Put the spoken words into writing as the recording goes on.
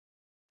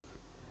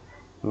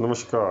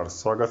नमस्कार,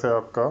 स्वागत है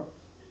आपका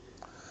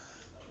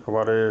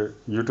हमारे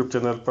YouTube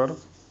चैनल पर।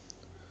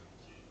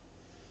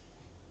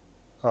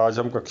 आज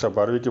हम कक्षा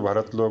 12वीं की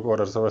भारत लोक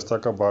और अर्थव्यवस्था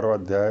का 12वां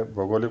अध्याय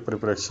भौगोलिक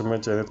परिप्रेक्ष्य में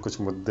चयनित कुछ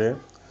मुद्दे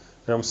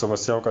एवं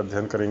समस्याओं का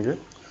अध्ययन करेंगे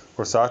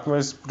और साथ में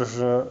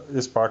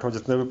इस पाठ में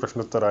जितने भी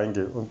प्रश्न उत्तर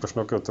आएंगे उन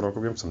प्रश्नों के उत्तरों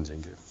को भी हम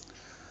समझेंगे।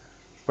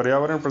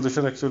 पर्यावरण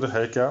प्रदूषण एक्चुअली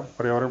है क्या?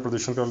 पर्यावरण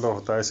प्रदूषण का मतलब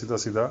होता है सीधा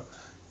सीधा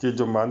कि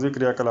जो मानवीय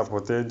क्रियाकलाप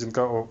होते हैं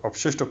जिनका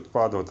अपशिष्ट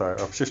उत्पाद होता है।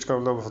 अपशिष्ट का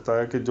मतलब होता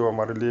है कि जो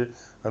हमारे लिए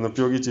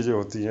अनुपयोगी चीज़ें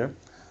होती हैं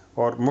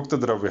और मुक्त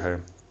द्रव्य है,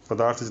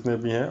 पदार्थ जितने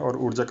भी हैं और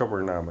ऊर्जा का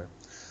परिणाम है।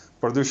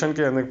 प्रदूषण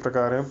के अनेक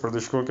प्रकार हैं।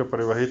 प्रदूषकों के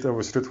परिवहित और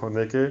विस्तृत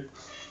होने के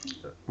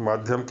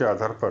माध्यम के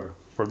आधार पर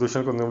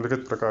प्रदूषण को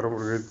निम्नलिखित प्रकारों में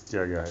वर्गीकृत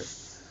किया गया है।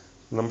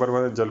 नंबर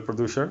 1 है जल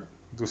प्रदूषण,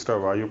 दूसरा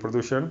वायु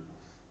प्रदूषण,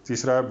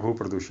 तीसरा है भू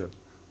प्रदूषण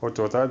और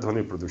चौथा है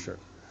ध्वनि प्रदूषण।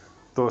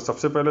 तो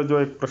सबसे पहले जो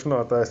एक प्रश्न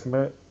आता है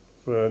इसमें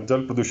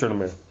जल प्रदूषण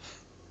में,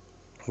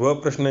 वह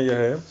प्रश्न यह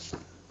है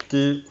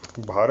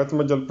कि भारत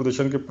में जल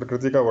प्रदूषण की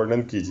प्रकृति का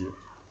वर्णन कीजिए।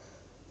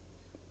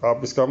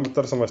 आप इसका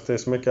उत्तर समझते हैं।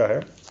 इसमें क्या है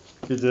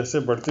कि जैसे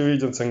बढ़ती हुई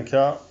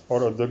जनसंख्या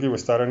और औद्योगिक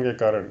विस्तारण के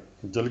कारण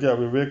जल के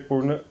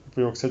अविवेकपूर्ण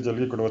उपयोग से जल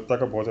की गुणवत्ता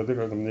का बहुत अधिक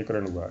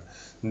निम्नीकरण हुआ है।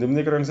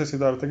 निम्नीकरण से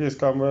सीधा अर्थ है कि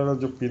इसका हमारा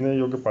जो पीने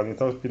योग्य पानी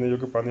था, उस पीने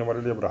योग्य पानी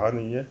हमारे लिए अब रहा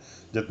नहीं है।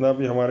 जितना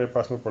भी हमारे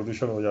पास में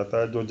प्रदूषण हो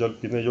जाता है, जो जल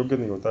पीने योग्य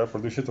नहीं होता है,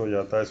 प्रदूषित हो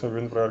जाता है, इसमें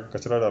विभिन्न प्रकार का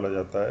कचरा डाला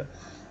जाता है,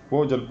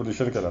 वो जल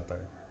प्रदूषण कहलाता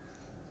है।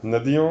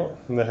 नदियों,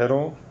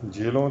 नहरों,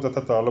 झीलों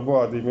तथा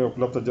तालाबों आदि में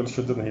उपलब्ध जल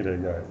शुद्ध नहीं रह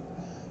गया है।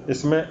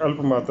 इसमें अल्प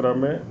मात्रा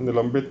में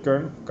निलंबित कण,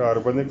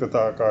 कार्बनिक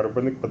तथा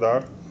अकार्बनिक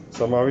पदार्थ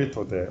समावित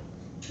होते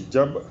हैं।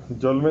 जब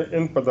जल में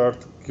इन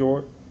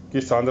पदार्थों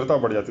की सांद्रता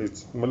बढ़ जाती है,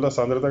 मतलब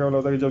सांद्रता का मतलब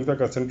होता है कि जब उनका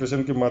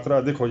कंसंट्रेशन की मात्रा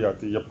अधिक हो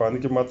जाती है या पानी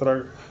की मात्रा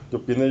जो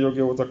पीने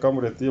योग्य वो तो कम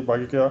रहती है,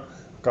 बाकी क्या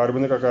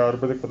कार्बनिक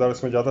अकार्बनिक पदार्थ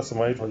इसमें ज़्यादा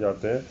समाहित हो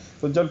जाते हैं,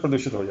 तो जल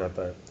प्रदूषित हो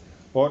जाता है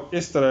और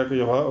इस तरह के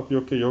यह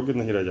उपयोग के योग्य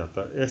नहीं रह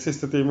जाता। ऐसी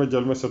स्थिति में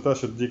जल में स्वतः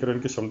शुद्धिकरण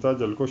की क्षमता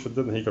जल को शुद्ध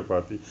नहीं कर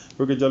पाती,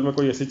 क्योंकि जल में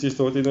कोई ऐसी चीज़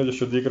तो होती नहीं जो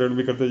शुद्धिकरण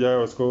भी करते जाए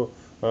और उसको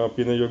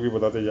पीने योग्य भी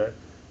बताते जाए।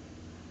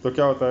 तो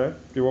क्या होता है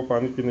कि वो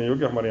पानी पीने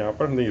योग्य हमारे यहाँ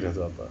पर नहीं रह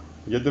जाता।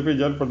 यद्यपि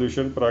जल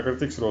प्रदूषण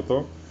प्राकृतिक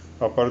स्रोतों,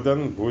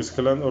 अपरदन,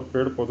 भूस्खलन और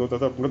पेड़ पौधों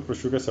तथा मृत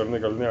पशु के सड़ने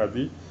गलने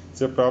आदि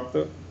से प्राप्त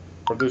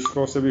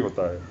प्रदूषकों से भी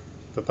होता है,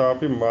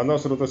 तथापि मानव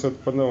स्रोतों से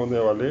उत्पन्न होने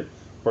वाले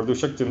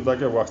प्रदूषक चिंता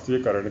के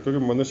वास्तविक कारण है,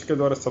 क्योंकि मनुष्य के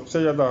द्वारा सबसे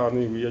ज़्यादा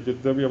हानि हुई है।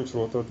 जितने भी हम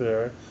स्रोत होते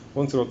हैं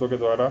उन स्रोतों के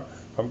द्वारा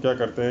हम क्या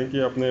करते हैं कि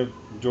अपने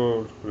जो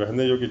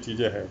रहने योग्य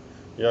चीज़ें हैं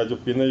या जो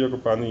पीने योग्य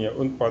पानी है,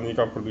 उन पानी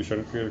का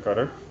प्रदूषण के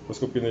कारण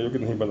उसको पीने योग्य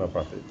नहीं बना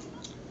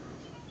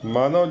पाते।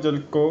 मानव जल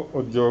को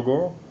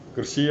उद्योगों,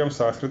 कृषि एवं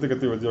सांस्कृतिक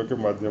गतिविधियों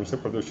के माध्यम से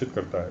प्रदूषित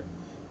करता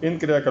है। इन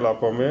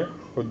क्रियाकलापों में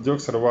उद्योग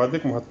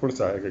सर्वाधिक महत्वपूर्ण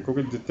सहायक है,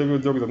 क्योंकि जितने भी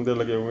उद्योग धंधे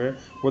लगे हुए हैं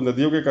वो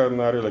नदियों के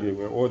किनारे लगे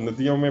हुए हैं और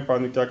नदियों में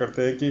पानी क्या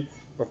करते हैं कि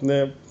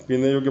अपने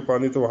पीने योग्य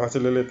पानी तो वहाँ से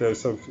ले लेते हैं,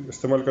 सब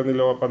इस्तेमाल करने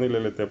वाला पानी ले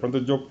लेते हैं, परंतु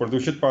जो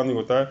प्रदूषित पानी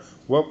होता है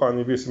वह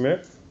पानी भी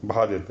इसमें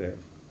बहा देते हैं।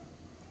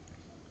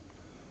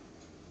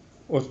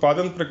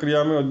 उत्पादन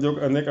प्रक्रिया में उद्योग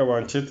अनेक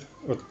अवांछित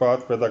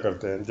उत्पाद पैदा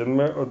करते हैं,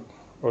 जिनमें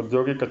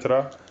औद्योगिक कचरा,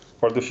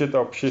 प्रदूषित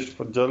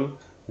अपशिष्ट जल,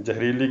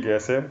 जहरीली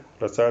गैसें,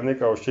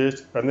 रासायनिक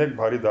अवशेष, अनेक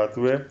भारी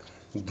धातुएं,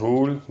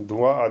 धूल,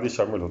 धुआं आदि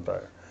शामिल होता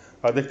है।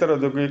 अधिकतर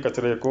औद्योगिक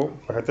कचरे को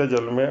बहते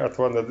जल में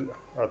अथवा नदी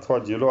अथवा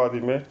झीलों आदि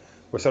में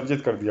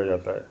विसर्जित कर दिया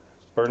जाता है।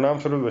 परिणाम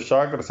स्वरूप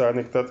विषाक्त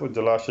रासायनिक तत्व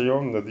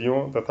जलाशयों,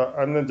 नदियों तथा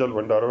अन्य जल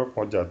भंडारों में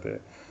पहुंच जाते हैं,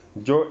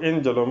 जो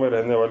इन जलों में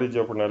रहने वाली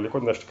जीव प्रणाली को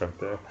नष्ट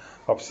करते हैं।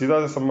 अब सीधा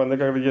से संबंध है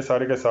कि अगर ये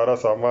सारे का सारा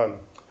सामान,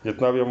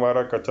 जितना भी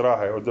हमारा कचरा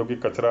है,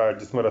 औद्योगिक कचरा है,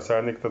 जिसमें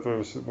रासायनिक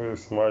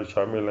तत्व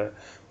शामिल हैं,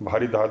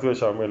 भारी धातुएं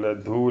शामिल है,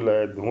 धूल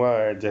है, धुआं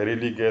है,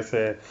 जहरीली गैस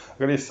है,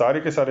 अगर ये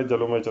सारे के सारे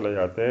जलों में चले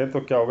जाते हैं तो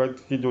क्या होगा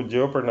कि जो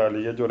जीव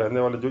प्रणाली है, जो रहने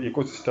वाले जो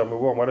इकोसिस्टम है,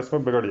 वो हमारे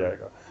इसमें बिगड़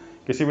जाएगा।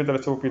 किसी भी तरह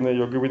से वो पीने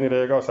योग्य भी नहीं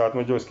रहेगा और साथ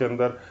में जो इसके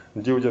अंदर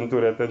जीव जंतु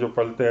रहते हैं जो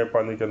पलते हैं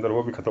पानी के अंदर,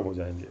 वो भी खत्म हो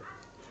जाएंगे।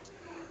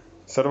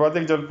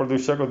 सर्वाधिक जल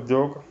प्रदूषक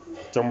उद्योग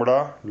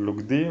चमड़ा,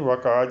 लुगदी व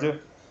कागज,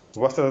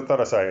 वस्त्र तथा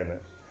रसायन है।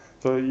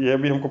 तो ये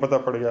भी हमको पता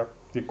पड़ गया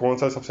कि कौन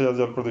सा सबसे ज़्यादा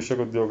जल प्रदूषक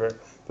उद्योग है।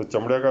 तो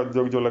चमड़े का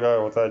उद्योग जो लगा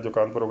होता है, जो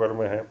कानपुर वगैरह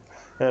में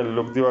है,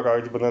 लुगदी व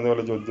कागज बनाने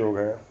वाले जो उद्योग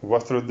हैं,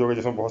 वस्त्र उद्योग है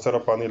जिसमें बहुत सारा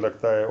पानी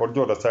लगता है, और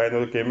जो रसायन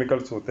जो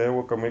केमिकल्स होते हैं,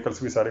 वो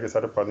केमिकल्स भी सारे के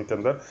सारे पानी के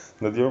अंदर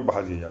नदियों में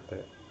बहा दिए जाते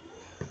हैं।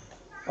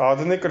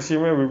 आधुनिक कृषि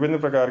में विभिन्न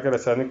प्रकार के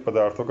रासायनिक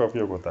पदार्थों का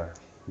उपयोग होता है,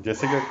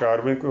 जैसे कि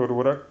कार्बनिक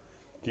उर्वरक,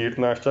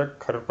 कीटनाशक,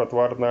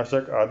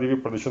 खरपतवारनाशक आदि भी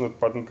प्रदूषण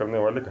उत्पादन करने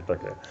वाले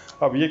घटक हैं।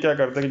 अब ये क्या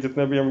करते हैं कि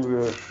जितने भी हम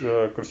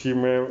कृषि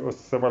में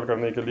इस्तेमाल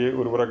करने के लिए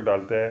उर्वरक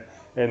डालते हैं,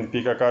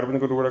 एनपी का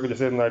कार्बनिक उर्वरक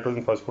जैसे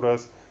नाइट्रोजन,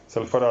 फास्फोरस,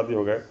 सल्फर आदि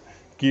हो गए,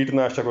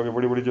 कीटनाशक हो गए,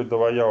 बड़ी बड़ी जो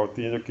दवाइयाँ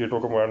होती हैं जो कीटों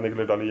को मारने के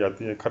लिए डाली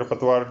जाती हैं,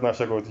 खरपतवार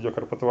नाशक होती है जो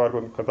खरपतवार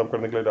को खत्म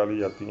करने के लिए डाली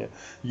जाती हैं,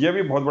 ये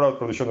भी बहुत बड़ा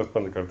प्रदूषण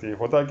उत्पन्न करती है।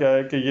 होता क्या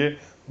है कि ये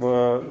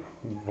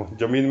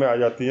ज़मीन में आ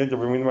जाती है,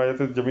 जब ज़मीन में आ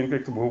जाती है तो ज़मीन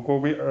के भू को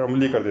भी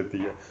अम्लीय कर देती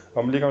है।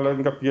 अम्लीय का मतलब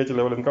इनका पीएच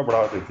लेवल इनका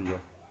बढ़ा देती है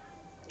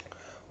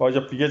और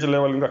जब pH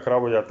लेवल इनका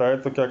ख़राब हो जाता है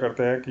तो क्या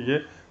करते हैं कि ये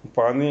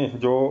पानी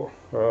जो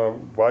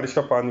बारिश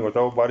का पानी होता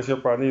है वो बारिश का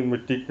पानी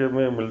मिट्टी के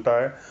में मिलता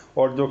है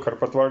और जो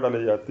खरपतवार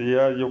डाली जाती है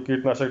या जो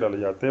कीटनाशक डाले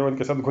जाते हैं वो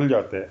इनके साथ घुल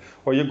जाते हैं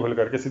और ये घुल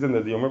करके सीधे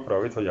नदियों में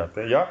प्रवाहित हो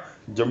जाते हैं या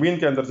ज़मीन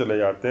के अंदर चले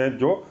जाते हैं,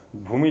 जो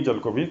भूमि जल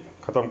को भी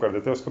ख़त्म कर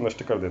देते हैं, उसको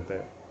नष्ट कर देते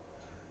हैं।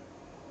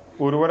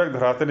 उर्वरक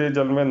धरातलीय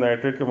जल में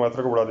नाइट्रेट की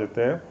मात्रा को बढ़ा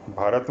देते हैं।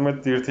 भारत में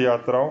तीर्थ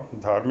यात्राओं,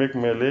 धार्मिक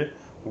मेले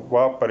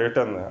व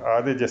पर्यटन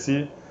आदि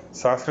जैसी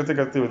सांस्कृतिक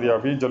गतिविधियां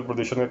भी जल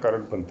प्रदूषण का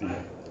कारण बनती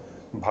हैं।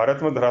 भारत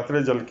में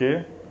धरातलीय जल के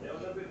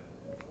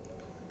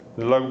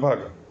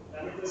लगभग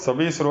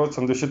सभी स्रोत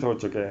संदूषित हो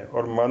चुके हैं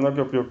और मानव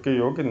के उपयोग के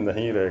योग्य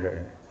नहीं रह गए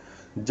हैं।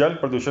 जल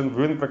प्रदूषण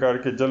विभिन्न प्रकार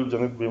के जल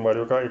जनित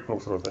बीमारियों का एक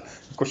प्रमुख स्रोत है।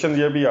 क्वेश्चन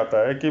ये भी आता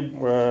है कि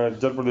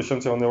जल प्रदूषण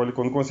से होने वाली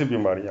कौन कौन सी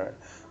बीमारियां हैं।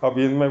 अब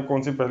इनमें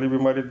कौन सी पहली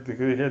बीमारी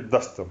दिख रही है?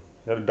 दस्त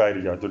या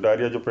डायरिया।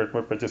 जो पेट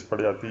में पेचिस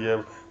पड़ जाती है,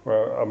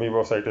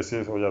 अमीबोसाइटिस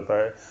हो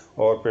जाता है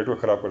और पेट को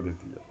खराब कर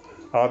देती है।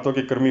 आंतों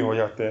की कृमि हो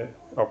जाते हैं।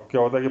 अब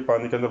क्या होता है कि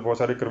पानी के अंदर बहुत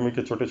सारे कृमि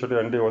के छोटे छोटे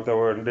अंडे होते हैं,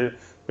 वो अंडे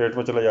पेट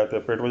में चले जाते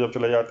हैं। पेट में जब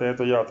चले जाते हैं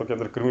तो ये आंतों के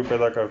अंदर कृमि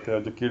पैदा करते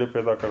हैं, जो कीड़े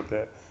पैदा करते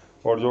हैं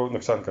और जो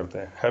नुकसान करते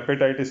हैं।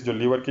 हेपेटाइटिस जो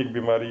लीवर की एक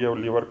बीमारी है और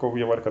लीवर को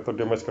भी हमारे खतर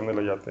डैमेज करने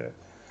लग जाते हैं,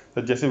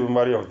 तो जैसी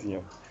बीमारियां होती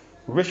हैं।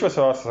 विश्व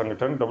स्वास्थ्य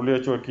संगठन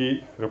WHO की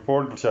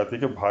रिपोर्ट दर्शाती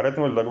है कि भारत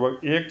में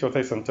लगभग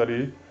 1/4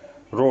 संचारी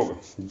रोग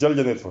जल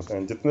जनित होते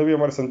हैं। जितने भी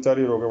हमारे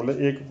संचारी रोग है,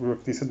 मतलब एक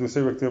व्यक्ति से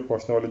दूसरे व्यक्ति में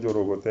पहुंचने वाले जो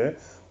रोग होते हैं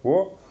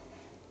वो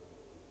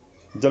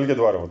जल के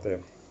द्वारा होते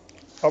हैं।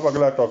 अब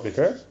अगला टॉपिक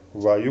है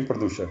वायु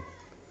प्रदूषण।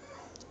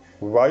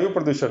 वायु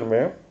प्रदूषण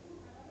में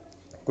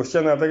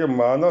क्वेश्चन आता है कि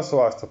मानव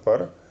स्वास्थ्य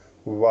पर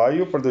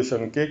वायु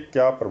प्रदूषण के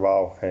क्या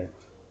प्रभाव हैं।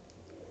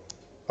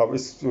 अब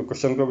इस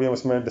क्वेश्चन को भी हम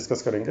इसमें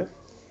डिस्कस करेंगे।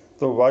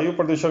 तो वायु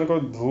प्रदूषण को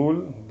धूल,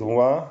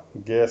 धुआं,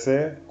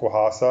 गैसें,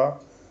 कुहासा,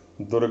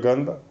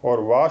 दुर्गंध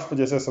और वाष्प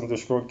जैसे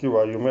संदूषकों की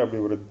वायु में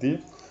अभिवृद्धि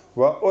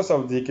व उस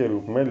अवधि के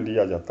रूप में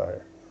लिया जाता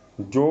है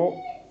जो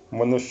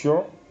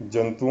मनुष्यों,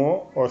 जंतुओं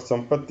और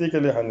संपत्ति के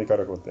लिए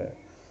हानिकारक होते हैं।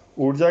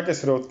 ऊर्जा के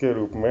स्रोत के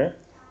रूप में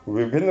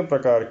विभिन्न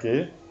प्रकार के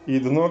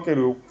ईंधनों के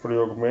रूप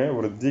प्रयोग में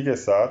वृद्धि के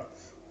साथ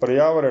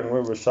पर्यावरण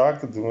में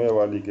विषाक्त धुएं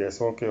वाली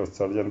गैसों के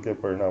उत्सर्जन के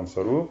परिणाम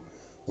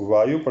स्वरूप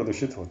वायु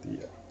प्रदूषित होती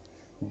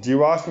है।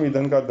 जीवाश्म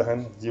ईंधन का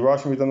दहन,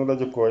 जीवाश्म ईंधन वाला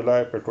जो कोयला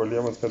है,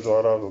 पेट्रोलियम, उसके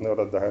द्वारा होने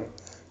वाला दहन,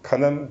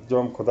 खनन जो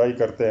हम खुदाई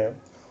करते हैं,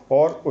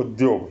 और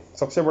उद्योग।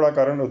 सबसे बड़ा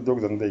कारण उद्योग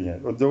धंधे ही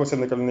हैं। उद्योगों से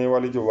निकलने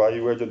वाली जो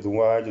वायु है, जो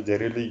धुआं है, जो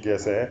जहरीली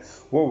गैसें हैं,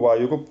 वो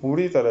वायु को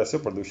पूरी तरह से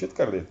प्रदूषित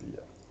कर देती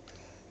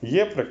है।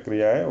 ये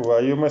प्रक्रियाएं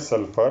वायु में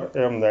सल्फर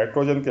एवं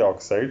नाइट्रोजन के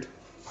oxide,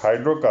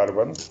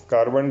 hydrocarbon,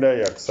 carbon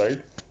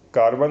dioxide,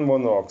 carbon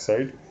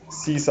monoxide,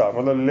 सीसा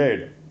मतलब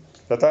लेड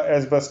तथा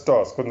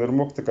एस्बेस्टॉस को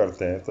निर्मुक्त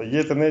करते हैं। तो ये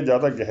इतने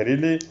ज़्यादा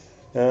जहरीली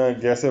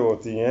गैसें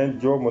होती हैं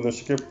जो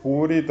मनुष्य के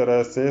पूरी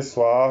तरह से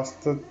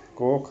स्वास्थ्य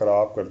को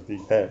खराब करती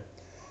हैं।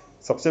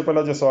 सबसे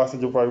पहला जो स्वास्थ्य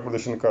जो वायु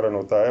प्रदूषण कारण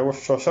होता है वो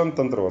श्वसन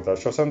तंत्र होता है।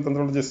 श्वसन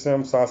तंत्र जिससे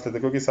हम सांस लेते हैं,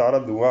 क्योंकि सारा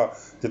धुआं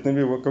जितने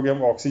भी, क्योंकि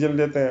हम ऑक्सीजन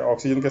लेते हैं,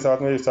 ऑक्सीजन के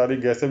साथ में ये सारी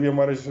गैसें भी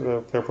हमारे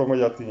फेफड़ों में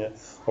जाती हैं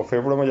और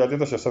फेफड़ों में जाती है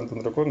तो श्वसन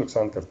तंत्र को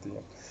नुकसान करती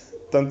हैं।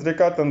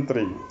 तंत्रिका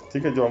तंत्री,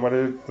 ठीक है, जो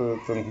हमारे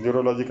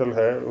न्यूरोलॉजिकल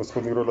है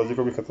उसको, न्यूरोलॉजी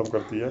को भी ख़त्म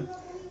करती है,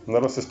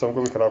 नर्वस सिस्टम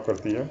को भी ख़राब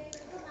करती है।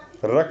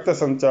 रक्त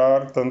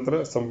संचार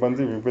तंत्र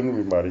संबंधी विभिन्न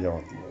बीमारियाँ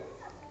होती हैं।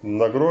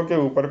 नगरों के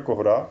ऊपर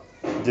कोहरा,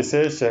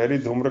 जिसे शहरी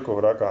धूम्र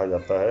कोहरा कहा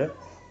जाता है,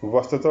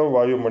 वस्तुतः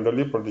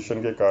वायुमंडलीय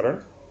प्रदूषण के कारण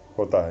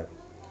होता है।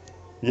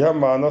 यह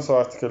मानव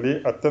स्वास्थ्य के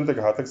लिए अत्यंत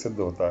घातक सिद्ध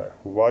होता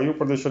है। वायु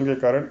प्रदूषण के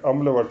कारण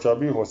अम्ल वर्षा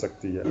भी हो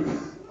सकती है।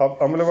 अब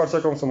अम्ल वर्षा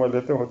को हम समझ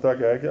लेते हैं। होता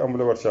क्या है कि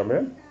अम्ल वर्षा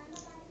में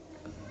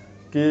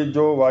कि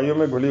जो वायु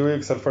में घुली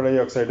हुई सल्फर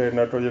डाइऑक्साइड है,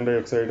 नाइट्रोजन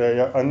डाइऑक्साइड है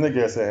या अन्य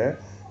गैसें हैं,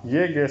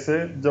 ये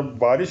गैसें जब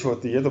बारिश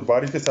होती है तो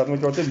बारिश के साथ में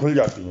क्या होती है, घुल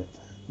जाती हैं।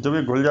 जब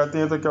ये घुल जाती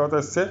हैं तो क्या होता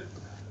है, इससे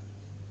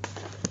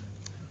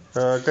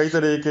कई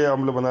तरह के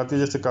अम्ल बनाती है,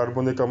 जैसे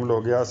कार्बोनिक अम्ल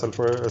हो गया,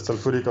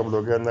 सल्फ्यूरिक अम्ल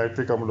हो गया,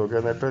 नाइट्रिक अम्ल हो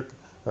गया,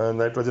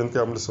 नाइट्रोजन के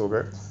अम्ल हो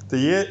गए। तो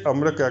ये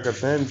अम्ल क्या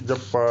करते हैं,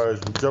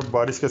 जब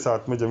बारिश के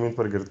साथ में ज़मीन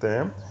पर गिरते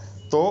हैं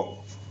तो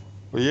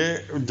ये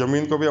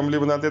ज़मीन को भी अम्लीय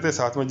बना देते हैं,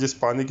 साथ में जिस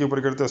पानी के ऊपर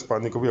गिरते हैं उस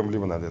पानी को भी अम्लीय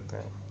बना देते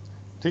हैं।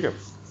 ठीक है,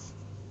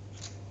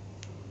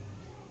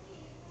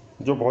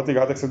 जो बहुत ही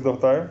घातक सिद्ध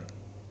होता है।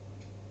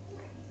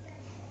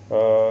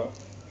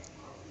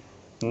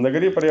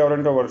 नगरीय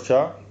पर्यावरण का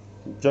वर्षा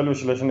जल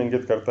विश्लेषण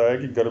इंगित करता है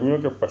कि गर्मियों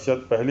के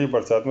पश्चात पहली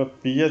बरसात में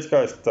pH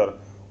का स्तर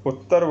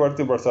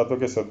उत्तरवर्ती बरसातों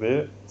के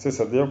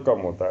सदैव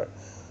कम होता है।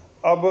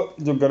 अब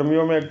जो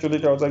गर्मियों में एक्चुअली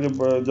क्या होता है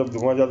कि जब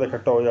धुआं ज़्यादा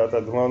इकट्ठा हो जाता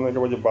है, धुआं होने के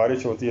बाद जब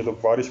बारिश होती है तो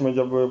बारिश में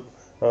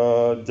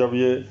जब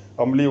ये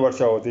अम्लीय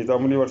वर्षा होती है तो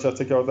अम्लीय वर्षा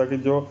से क्या होता है कि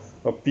जो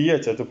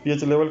pH है, तो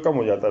pH लेवल कम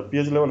हो जाता है।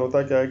 pH लेवल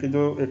होता क्या है कि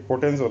जो एक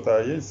पोटेंस होता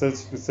है, ये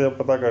इससे आप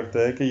पता करते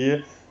हैं कि ये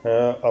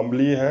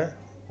अम्लीय है,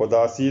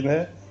 उदासीन है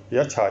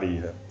या क्षारीय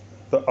है।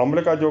 तो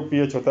अम्ल का जो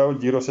pH होता है वो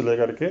 0 से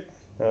लेकर के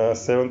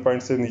 7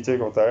 पॉइंट से नीचे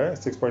होता है,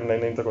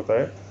 6.99 तक होता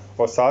है,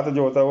 और 7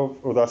 जो होता है वो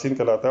उदासीन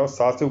कहलाता है, और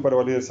 7 से ऊपर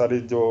वाली सारी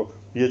जो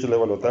pH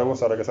लेवल होता है वो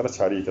सारा का सारा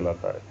क्षारीय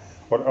कहलाता है।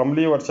 और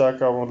अम्लीय वर्षा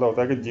का मतलब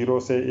होता है कि 0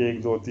 से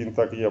 1, 2, 3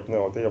 तक ये अपने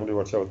होते हैं, अम्लीय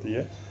वर्षा होती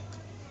है।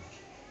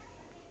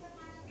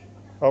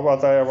 अब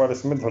आता है हमारे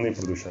इसमें ध्वनि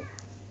प्रदूषण।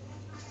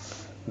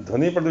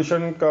 ध्वनि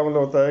प्रदूषण का मतलब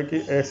होता है कि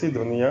ऐसी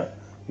ध्वनियाँ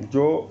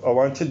जो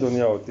अवांछित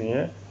ध्वनियाँ होती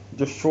हैं,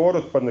 जो शोर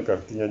उत्पन्न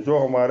करती हैं, जो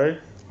हमारे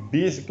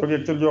 20, क्योंकि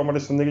एक्चुअल जो हमारे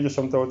सुनने की जो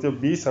क्षमता होती है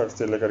 20 हर्ट्ज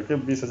से लेकर के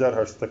 20,000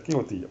 हर्ट्ज तक की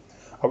होती है।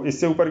 अब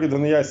इससे ऊपर की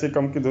ध्वनि या इससे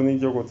कम की ध्वनि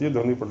जो होती है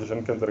ध्वनि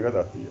प्रदूषण के अंतर्गत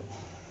आती है।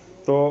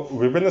 तो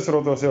विभिन्न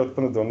स्रोतों से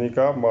उत्पन्न ध्वनि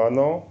का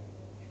मानव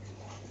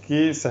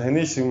की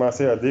सहनीय सीमा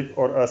से अधिक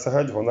और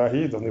असहज होना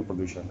ही ध्वनि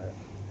प्रदूषण है।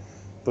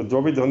 तो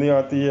जो भी ध्वनि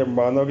आती है,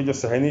 मानव की जो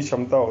सहनीय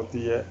क्षमता होती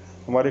है,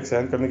 हमारी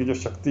सहन करने की जो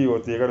शक्ति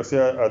होती है, अगर उससे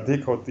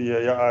अधिक होती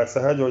है या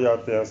असहज हो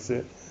जाते हैं उससे,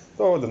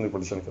 तो वो ध्वनि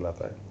प्रदूषण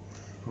कहलाता है।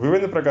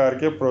 विभिन्न प्रकार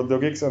के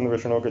प्रौद्योगिक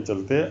अन्वेषणों के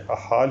चलते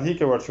हाल ही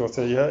के वर्षों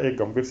से यह एक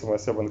गंभीर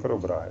समस्या बनकर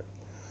उभरा है।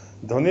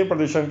 ध्वनि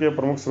प्रदूषण के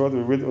प्रमुख स्रोत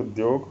विविध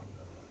उद्योग,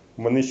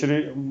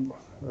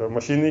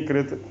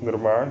 मशीनीकृत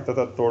निर्माण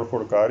तथा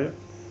तोड़फोड़ कार्य,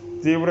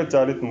 तीव्र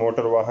चालित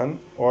मोटर वाहन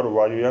और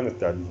वायुयान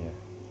इत्यादि हैं।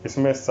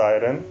 इसमें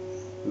सायरन,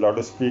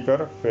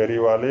 लाउडस्पीकर, फेरी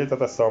वाले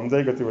तथा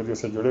सामुदायिक गतिविधियों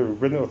से जुड़े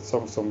विभिन्न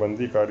उत्सव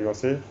संबंधी कार्यों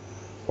से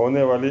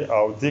होने वाली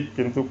आवधिक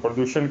किंतु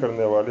प्रदूषण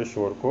करने वाले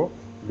शोर को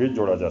भी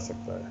जोड़ा जा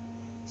सकता है।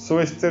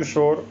 सुस्थिर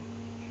शोर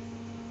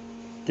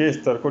के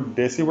स्तर को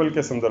डेसिबल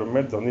के संदर्भ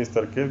में ध्वनि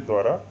स्तर के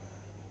द्वारा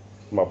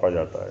मापा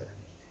जाता है।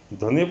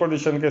 ध्वनि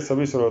प्रदूषण के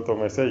सभी स्रोतों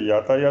में से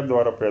यातायात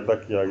द्वारा पैदा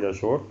किया गया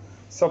शोर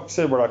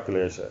सबसे बड़ा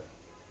क्लेश है।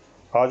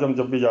 आज हम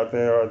जब भी जाते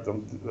हैं,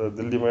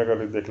 दिल्ली में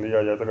अगर देख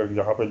लिया जाए तो अगर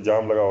जहाँ पे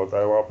जाम लगा होता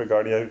है वहाँ पे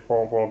गाड़ियाँ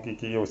पों पों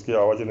की उसकी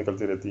आवाज़ें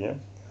निकलती रहती हैं,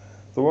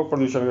 तो वह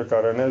प्रदूषण का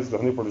कारण है,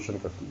 ध्वनि प्रदूषण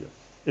करती है।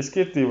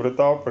 इसकी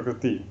तीव्रता और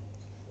प्रकृति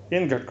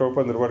इन घटकों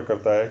पर निर्भर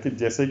करता है कि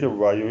जैसे कि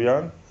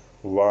वायुयान,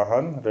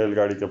 वाहन,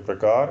 रेलगाड़ी के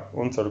प्रकार,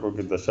 उन सड़कों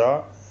की दशा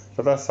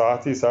तथा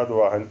साथ ही साथ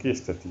वाहन की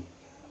स्थिति।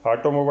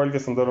 ऑटोमोबाइल के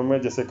संदर्भ में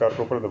जैसे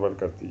कारकों पर निर्भर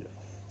करती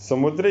है।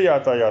 समुद्री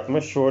यातायात में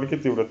शोर की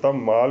तीव्रता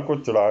माल को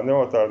चढ़ाने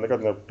और उतारने का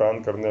निपटान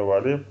करने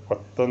वाले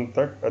पत्तन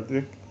तक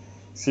अधिक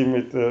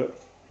सीमित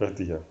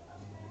रहती है।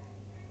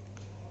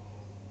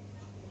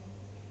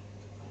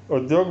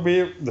 उद्योग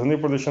भी ध्वनि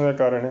प्रदूषण का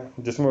कारण है,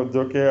 जिसमें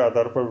उद्योग के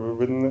आधार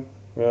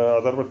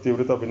पर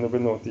तीव्रता भिन्न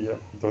भिन्न होती है।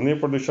 ध्वनि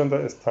प्रदूषण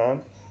का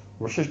स्थान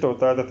विशिष्ट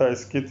होता है तथा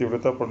इसकी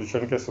तीव्रता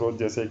प्रदूषण के स्रोत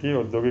जैसे कि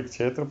औद्योगिक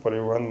क्षेत्र,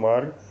 परिवहन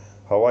मार्ग,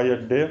 हवाई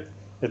अड्डे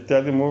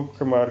इत्यादि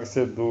मुख्य मार्ग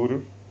से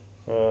दूर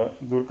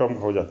कम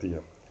हो जाती है।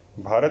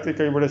 भारत के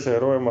कई बड़े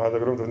शहरों और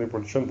महानगरों में ध्वनि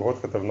प्रदूषण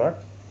बहुत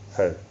खतरनाक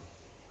है।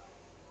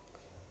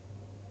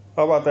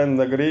 अब आता है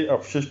नगरीय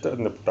अपशिष्ट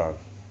निपटान।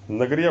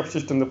 नगरीय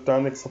अपशिष्ट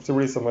निपटान एक सबसे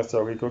बड़ी समस्या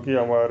होगी, क्योंकि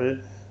हमारे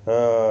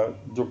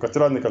जो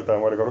कचरा निकलता है,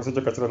 हमारे घरों से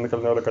जो कचरा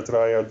निकलने वाला कचरा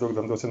है, उद्योग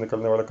धंधों से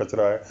निकलने वाला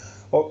कचरा है,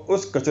 और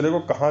उस कचरे को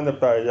कहाँ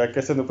निपटाया जाए,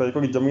 कैसे निपटाया,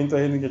 क्योंकि ज़मीन तो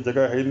है नहीं,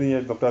 जगह है ही नहीं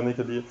है निपटाने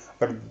के लिए।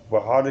 अगर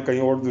बाहर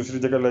कहीं और दूसरी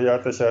जगह ले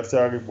जाते हैं, शहर से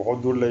आगे बहुत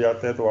दूर ले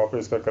जाते हैं, तो वहाँ पर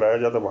इसका किराया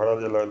ज़्यादा भाड़ा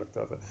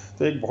लगता है।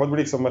 तो एक बहुत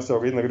बड़ी समस्या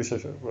होगी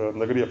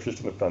नगरीय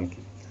अपशिष्ट निपटान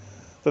की।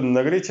 तो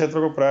नगरीय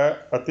क्षेत्रों को प्राय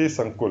अति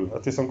संकुल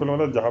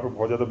मतलब जहाँ पे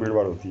बहुत ज़्यादा भीड़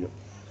भाड़ होती है,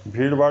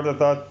 भीड़ भाड़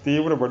तथा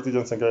तीव्र बढ़ती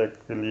जनसंख्या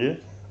के लिए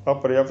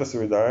अपर्याप्त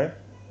सुविधाएं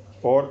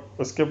और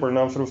उसके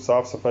परिणाम स्वरूप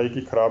साफ सफाई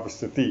की खराब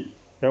स्थिति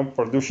एवं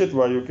प्रदूषित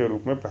वायु के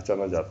रूप में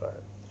पहचाना जाता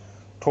है।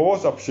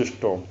 ठोस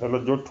अपशिष्टों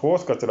मतलब जो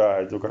ठोस कचरा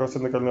है, जो घरों से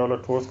निकलने वाला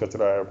ठोस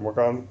कचरा है,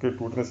 मकान के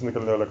टूटने से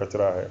निकलने वाला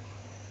कचरा है,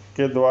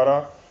 के द्वारा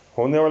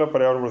होने वाला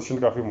पर्यावरण प्रदूषण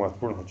काफ़ी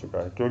महत्वपूर्ण हो चुका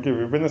है, क्योंकि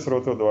विभिन्न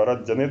स्रोतों द्वारा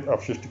जनित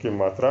अपशिष्ट की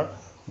मात्रा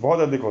बहुत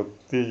अधिक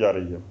होती जा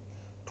रही है।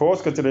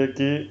 ठोस कचरे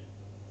की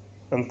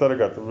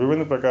अंतर्गत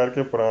विभिन्न प्रकार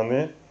के पुराने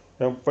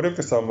एवं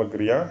प्रयुक्त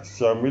सामग्रियां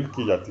शामिल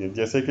की जाती हैं,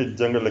 जैसे कि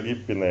जंग लगी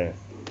पिनें,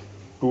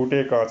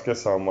 टूटे कांच के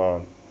सामान,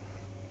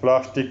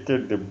 प्लास्टिक के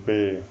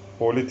डिब्बे,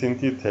 पॉलीथीन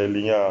की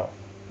थैलियाँ,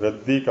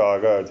 रद्दी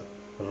कागज,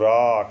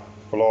 राख,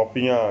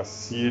 फ्लॉपियाँ,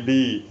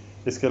 सीडी,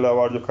 इसके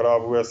अलावा जो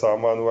खराब हुआ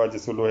सामान हुआ,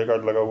 जिसमें लोहे का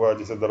लगा हुआ,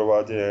 जैसे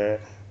दरवाजे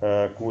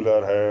हैं,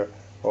 कूलर है,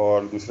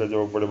 और दूसरे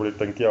जो बड़े बड़ी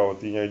टंकियाँ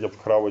होती हैं, जब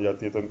खराब हो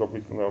जाती है तो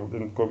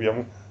इनको भी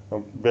हम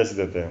बेच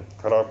देते हैं,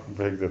 खराब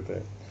फेंक देते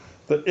हैं।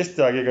 तो इस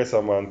त्यागे गए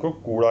सामान को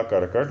कूड़ा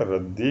करकट,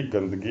 रद्दी,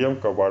 गंदगी एवं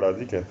कबाड़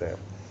आदि कहते हैं,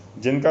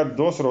 जिनका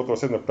 2 स्रोतों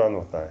से निपटान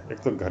होता है, एक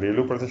तो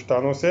घरेलू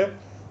प्रतिष्ठानों से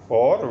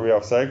और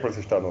व्यावसायिक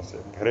प्रतिष्ठानों से।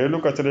 घरेलू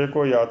कचरे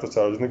को या तो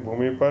सार्वजनिक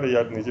भूमि पर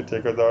या निजी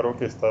ठेकेदारों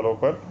के स्थलों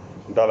पर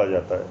डाला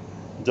जाता है,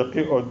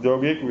 जबकि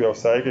औद्योगिक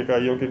व्यावसायिक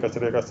इकाइयों के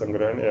कचरे का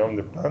संग्रहण एवं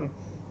निपटान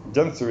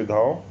जन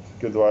सुविधाओं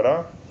के द्वारा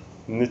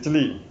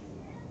निचली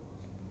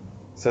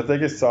सतह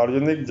की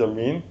सार्वजनिक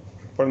जमीन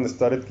पर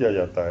निस्तारित किया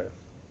जाता है।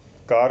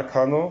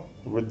 कारखानों,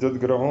 विद्युत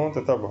गृहों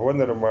तथा भवन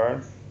निर्माण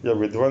या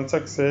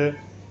विध्वंसक से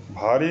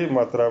भारी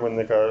मात्रा में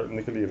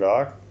निकली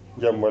राख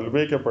या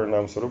मलबे के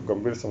परिणाम स्वरूप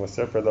गंभीर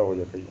समस्या पैदा हो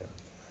गई है।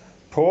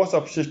 ठोस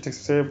अपशिष्ट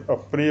से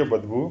अप्रिय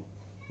बदबू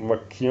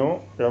मक्खियों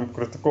एवं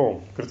कृतकों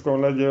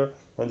मतलब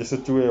जो जैसे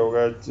चूहे हो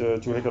गए,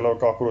 चूहे के अलावा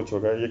कॉकरोच हो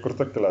गए, ये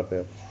कृतक कहलाते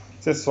हैं,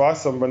 से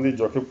स्वास्थ्य संबंधी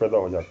जोखिम पैदा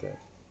हो जाते हैं।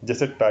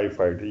 जैसे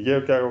टाइफाइड। ये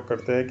क्या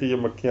करते हैं कि ये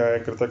मक्खियाँ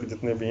हैं, कृंतक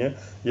जितने भी हैं,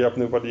 ये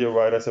अपने ऊपर ये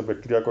वायरस या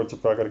बैक्टीरिया को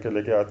चिपका करके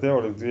लेके आते हैं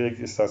और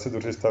एक स्थान से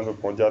दूसरे स्थान पर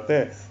पहुंच जाते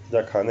हैं।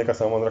 जहाँ खाने का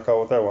सामान रखा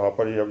होता है वहाँ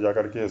पर ये अब जा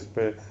करके उस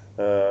पर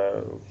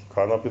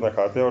खाना पीना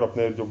खाते हैं और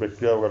अपने जो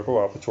बैक्टीरिया वगैरह को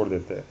वहाँ पर छोड़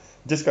देते हैं,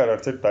 जिस कारण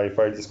से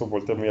टाइफाइड, जिसको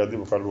बोलते हैं मियादी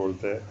बुखार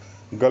बोलते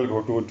हैं,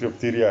 गलघोटू,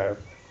 डिप्थीरिया है,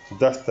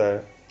 दस्त है,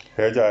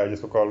 हैजा है,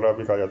 जिसको कॉलरा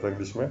भी कहा जाता है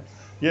इंग्लिश में,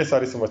 ये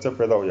सारी समस्या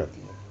पैदा हो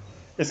जाती है।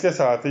 इसके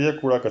साथ ही ये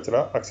कूड़ा कचरा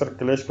अक्सर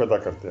क्लेश पैदा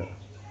करते हैं।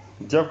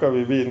 जब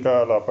कभी भी इनका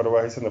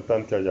लापरवाही से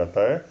निपटान किया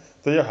जाता है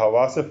तो ये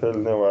हवा से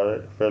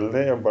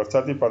फैलने एवं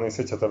बरसाती पानी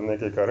से छतरने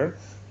के कारण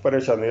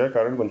परेशानी का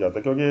कारण बन जाता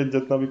है, क्योंकि ये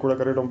जितना भी कूड़ा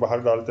कचरा हम बाहर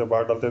डालते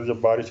हैं, जब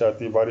बारिश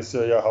आती है, बारिश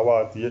से या हवा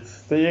आती है,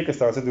 तो एक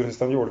स्थान से दूसरे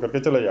स्थान में उड़ करके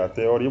चले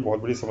जाते हैं और ये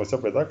बहुत बड़ी समस्या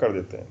पैदा कर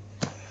देते हैं।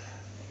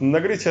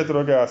 नगरीय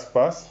क्षेत्रों के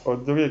आसपास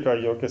औद्योगिक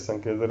इकाइयों के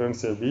संकेंद्रण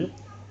से भी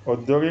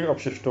औद्योगिक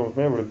अपशिष्टों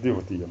में वृद्धि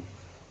होती है।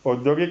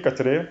 औद्योगिक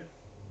कचरे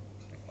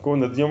को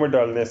नदियों में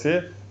डालने से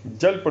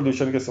जल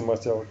प्रदूषण की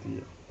समस्या होती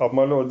है। अब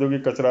मान लो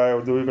औद्योगिक कचरा है,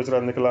 औद्योगिक कचरा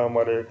निकला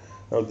हमारे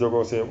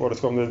उद्योगों से और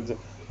उसको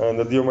हमने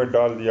नदियों में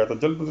डाल दिया तो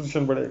जल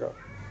प्रदूषण बढ़ेगा।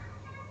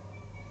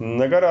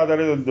 नगर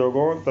आधारित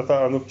उद्योगों तथा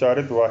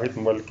अनुपचारित वाहित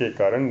मल के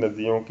कारण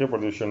नदियों के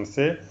प्रदूषण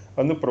से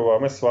अनुप्रवाह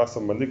में स्वास्थ्य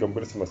संबंधी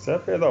गंभीर समस्याएं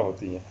पैदा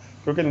होती हैं,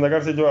 क्योंकि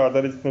नगर से जो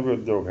आधारित जितने भी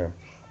उद्योग हैं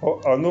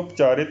और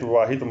अनुपचारित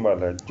वाहित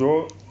मल है,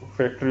 जो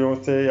फैक्ट्रियों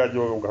से या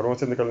जो घरों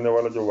से निकलने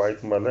वाला जो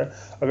वाहित मल है,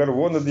 अगर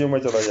वो नदियों में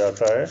चला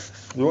जाता है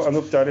जो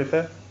अनुपचारित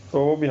है, तो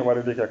वो भी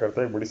हमारे लिए क्या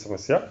करता है, एक बड़ी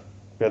समस्या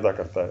पैदा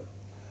करता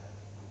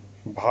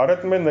है।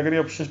 भारत में नगरीय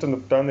अपशिष्ट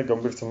निपटान एक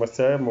गंभीर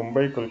समस्या है।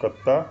 मुंबई,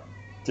 कोलकाता,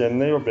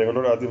 चेन्नई और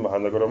बेंगलुरु आदि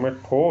महानगरों में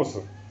ठोस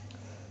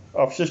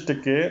अपशिष्ट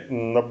के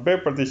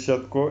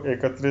 90% को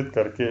एकत्रित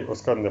करके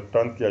उसका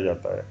निपटान किया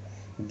जाता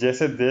है।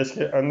 जैसे देश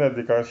के अन्य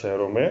अधिकांश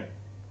शहरों में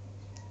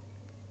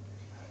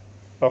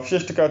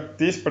अपशिष्ट का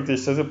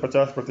 30% से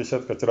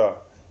 50% कचरा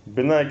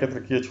बिना एकत्र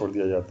किए छोड़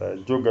दिया जाता है,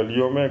 जो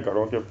गलियों में,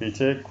 घरों के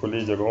पीछे,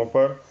 खुली जगहों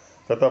पर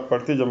तथा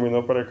पड़ती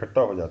जमीनों पर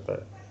इकट्ठा हो जाता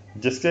है,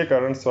 जिसके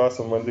कारण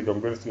स्वास्थ्य संबंधी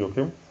गंभीर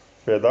जोखिम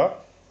पैदा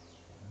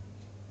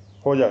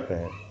हो जाते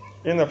हैं।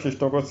 इन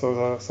अपशिष्टों को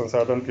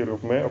संसाधन के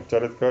रूप में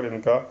उपचारित कर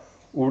इनका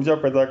ऊर्जा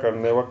पैदा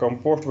करने व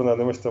कंपोस्ट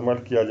बनाने में इस्तेमाल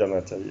किया जाना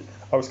चाहिए।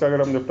 अब इसका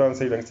अगर हम निपटान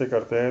सही ढंग से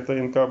करते हैं तो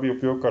इनका भी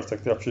उपयोग कर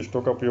सकते हैं,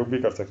 अपशिष्टों का उपयोग भी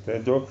कर सकते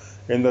हैं, जो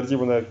एनर्जी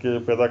बना के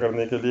पैदा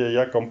करने के लिए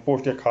या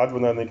कंपोस्ट या खाद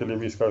बनाने के लिए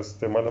भी इसका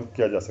इस्तेमाल हम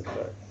किया जा सकता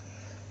है।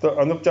 तो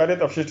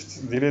अनुपचारित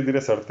अपशिष्ट धीरे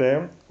धीरे सड़ते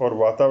हैं और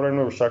वातावरण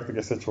में विषाक्त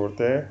गैसें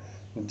छोड़ते हैं,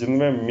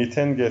 जिनमें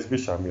मीथेन गैस भी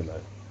शामिल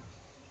है।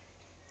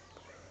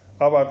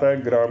 अब आता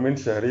है ग्रामीण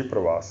शहरी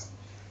प्रवास।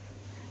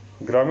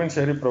 ग्रामीण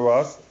शहरी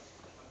प्रवास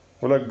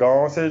मतलब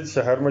गांव से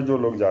शहर में जो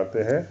लोग जाते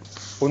हैं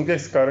उनके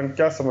इस कारण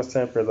क्या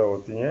समस्याएं पैदा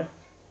होती हैं,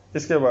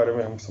 इसके बारे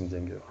में हम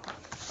समझेंगे।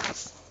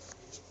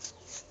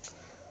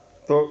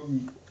 तो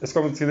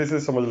इसको हम सीधे सीधे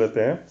समझ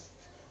लेते हैं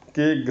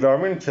कि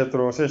ग्रामीण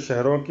क्षेत्रों से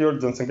शहरों की ओर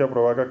जनसंख्या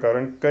प्रवाह का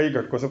कारण कई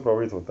घटकों से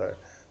प्रभावित होता है।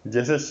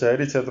 जैसे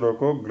शहरी क्षेत्रों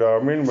को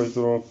ग्रामीण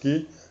मजदूरों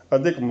की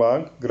अधिक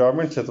मांग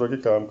ग्रामीण क्षेत्रों के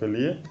काम के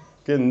लिए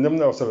के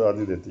निम्न अवसर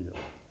आदि देती है।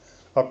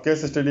 अब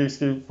केस स्टडी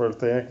इसकी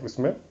पढ़ते हैं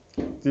इसमें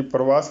कि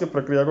प्रवास की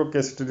प्रक्रिया को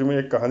केस स्टडी में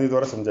एक कहानी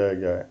द्वारा समझाया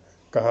गया है।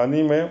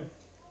 कहानी में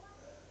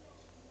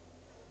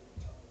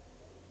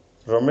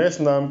रमेश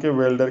नाम के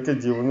वेल्डर के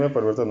जीवन में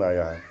परिवर्तन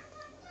आया है।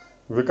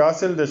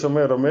 विकासशील देशों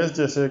में रमेश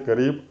जैसे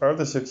गरीब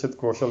अर्धशिक्षित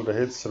कौशल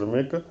रहित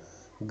श्रमिक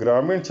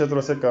ग्रामीण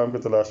क्षेत्रों से काम की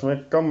तलाश में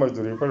कम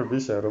मजदूरी पर भी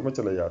शहरों में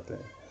चले जाते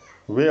हैं।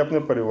 वे अपने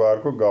परिवार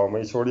को गांव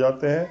में ही छोड़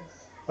जाते हैं।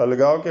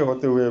 अलगाव के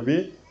होते हुए भी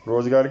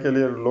रोजगार के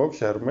लिए लोग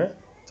शहर में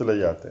चले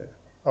जाते हैं।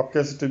 अब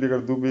केस स्टडी अगर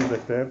भी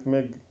देखते हैं तो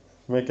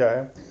में क्या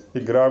है कि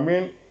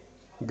ग्रामीण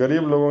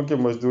गरीब लोगों की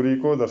मजदूरी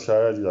को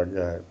दर्शाया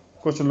गया है।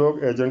 कुछ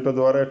लोग एजेंटों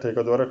द्वारा या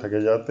ठेकों द्वारा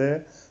ठगे जाते हैं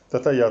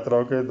तथा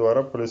यात्राओं के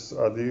द्वारा पुलिस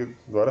आदि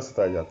द्वारा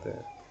सताए जाते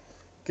हैं।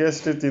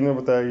 केस स्टडी 3 में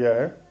बताया गया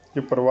है कि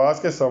प्रवास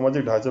के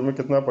सामाजिक ढांचे में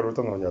कितना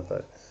परिवर्तन हो जाता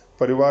है।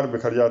 परिवार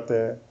बिखर जाते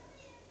हैं।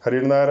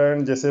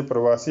 हरिनारायण जैसे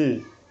प्रवासी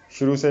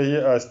शुरू से ही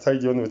अस्थायी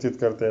जीवन व्यतीत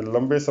करते हैं।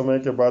 लंबे समय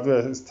के बाद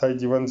वे स्थायी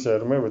जीवन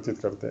शहर में व्यतीत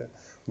करते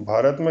हैं।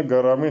 भारत में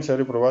ग्रामीण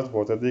शहरी प्रवास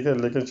बहुत अधिक है,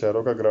 लेकिन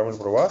शहरों का ग्रामीण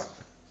प्रवास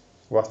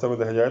वास्तव में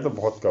देखा जाए तो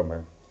बहुत कम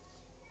है।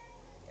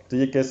 तो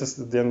ये केस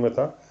अध्ययन में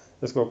था,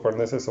 इसको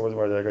पढ़ने से समझ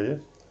में आ जाएगा ये।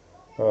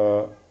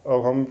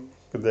 अब हम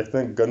देखते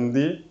हैं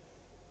गंदी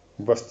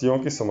बस्तियों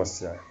की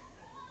समस्याएं।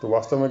 तो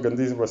वास्तव में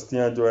गंदी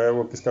बस्तियां जो है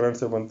वो किस कारण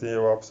से बनती है,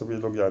 वो आप सभी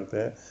लोग जानते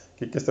हैं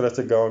कि किस तरह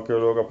से गांव के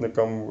लोग अपने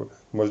कम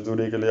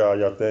मजदूरी के लिए आ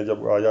जाते हैं।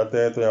 जब आ जाते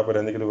हैं तो यहाँ पर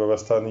रहने के लिए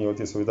व्यवस्था नहीं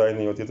होती, सुविधाएं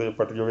नहीं होती, तो ये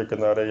पटरियों के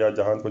किनारे या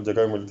जहाँ को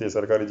जगह मिलती है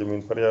सरकारी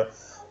ज़मीन पर या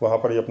वहाँ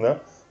पर ही अपना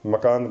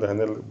मकान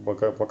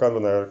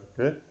बना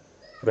के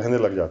रहने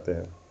लग जाते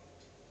हैं।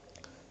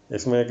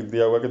 इसमें एक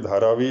दिया हुआ कि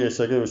धारावी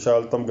एशिया की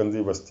विशालतम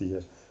गंदी बस्ती है,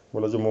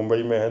 मतलब जो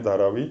मुंबई में है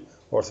धारावी,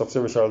 और सबसे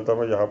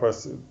विशालतम है। यहाँ पर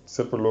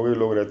सिर्फ लोग ही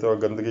लोग रहते हैं और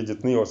गंदगी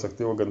जितनी हो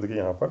सकती है वो गंदगी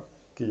यहाँ पर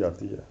की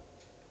जाती है।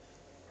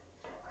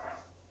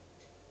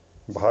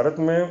 भारत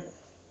में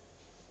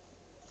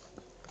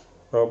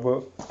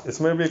अब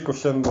इसमें भी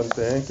क्वेश्चन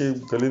बनते हैं कि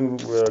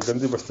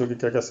गंदी बस्तियों की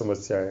क्या क्या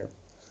समस्याएं हैं।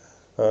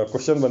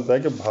 क्वेश्चन बनता है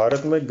कि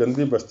भारत में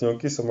गंदी बस्तियों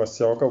की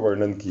समस्याओं का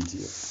वर्णन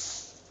कीजिए।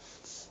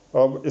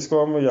 अब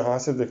इसको हम यहाँ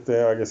से देखते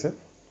हैं आगे से,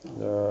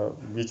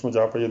 बीच में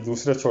जहाँ पर ये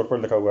दूसरे छोर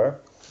पर लिखा हुआ है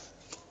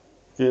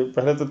कि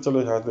पहले तो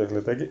चलो यहाँ देख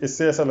लेते हैं कि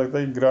इससे ऐसा लगता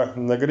है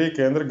कि नगरीय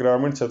केंद्र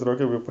ग्रामीण क्षेत्रों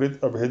के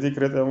विपरीत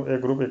अभेदीकृत एवं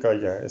एकरूप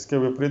इकाइयाँ हैं। इसके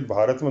विपरीत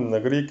भारत में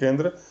नगरीय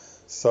केंद्र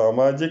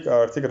सामाजिक,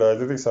 आर्थिक,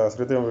 राजनीतिक,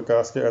 सांस्कृतिक एवं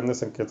विकास के अन्य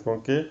संकेतकों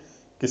के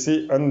किसी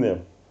अन्य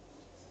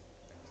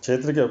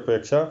क्षेत्र की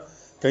अपेक्षा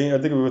कहीं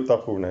अधिक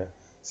विविधतापूर्ण है।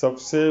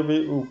 सबसे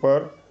भी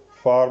ऊपर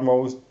फार्म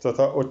हाउस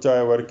तथा उच्च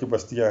आय वर्ग की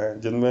बस्तियां हैं,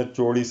 जिनमें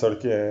चौड़ी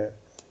सड़कें हैं,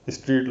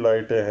 स्ट्रीट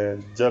लाइटें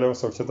हैं, जल एवं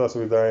स्वच्छता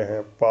सुविधाएं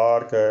हैं,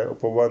 पार्क है,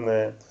 उपवन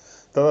है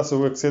तथा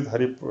सुविकसित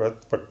हरी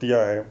पट्टियां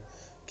हैं,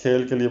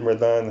 खेल के लिए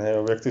मैदान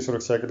है, व्यक्ति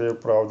सुरक्षा के लिए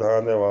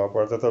प्रावधान है वहाँ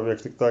पर, तथा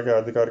व्यक्तिगता के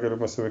अधिकार के रूप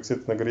में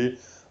सुविकसित नगरीय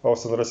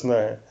अवसंरचना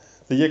है।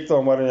 तो ये तो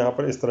हमारे यहाँ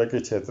पर इस तरह के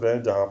क्षेत्र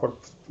हैं जहाँ पर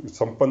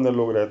संपन्न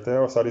लोग रहते हैं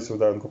और सारी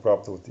सुविधाएं उनको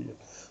प्राप्त होती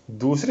है।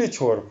 दूसरी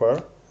छोर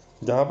पर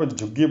जहाँ पर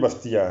झुग्गी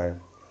बस्तियाँ हैं,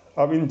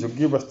 अब इन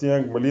झुग्गी बस्तियाँ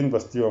मलिन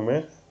बस्तियों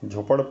में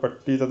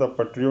झोपड़पट्टी तथा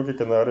पटरियों के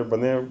किनारे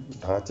बने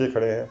ढांचे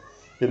खड़े हैं।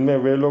 इनमें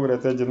वे लोग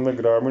रहते हैं जिनमें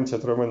ग्रामीण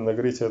क्षेत्रों में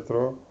नगरीय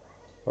क्षेत्रों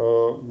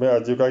में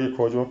आजीविका की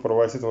खोज में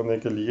प्रवासित होने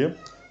के लिए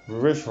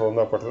विवश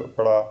होना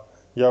पड़ा,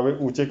 या वे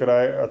ऊंचे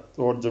किराए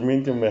और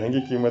ज़मीन की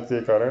महंगी कीमत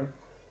के कारण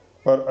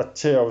पर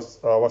अच्छे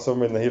आवासों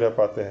में नहीं रह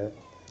पाते हैं।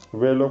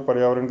 वे लोग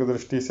पर्यावरण की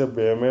दृष्टि से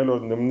बेमेल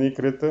और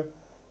निम्नीकृत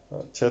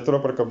क्षेत्रों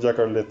पर कब्जा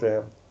कर लेते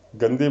हैं।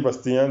 गंदी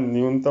बस्तियां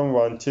न्यूनतम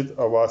वांछित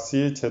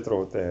आवासीय क्षेत्र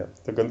होते हैं।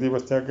 तो गंदी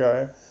बस्तियां क्या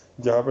है?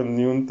 जहाँ पर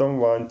न्यूनतम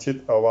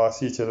वांछित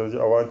आवासीय क्षेत्र, जो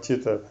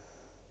अवांछित है,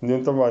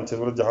 न्यूनतम वांछित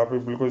मतलब जहाँ पे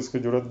बिल्कुल इसकी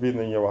जरूरत भी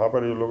नहीं है, वहाँ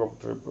पर ये लोग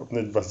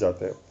अपने बस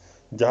जाते हैं।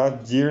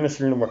 जहाँ जीर्ण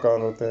शीर्ण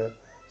मकान होते हैं,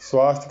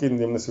 स्वास्थ्य की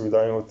निम्न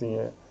सुविधाएं होती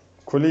हैं,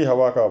 खुली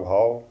हवा का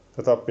अभाव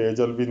तथा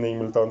पेयजल भी नहीं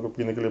मिलता उनको,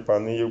 पीने के लिए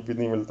पानी भी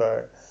नहीं मिलता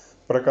है,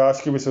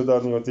 प्रकाश की भी सुविधा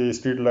नहीं होती,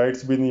 स्ट्रीट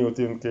लाइट्स भी नहीं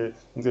होती,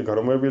 उनके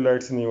घरों में भी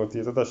लाइट्स नहीं होती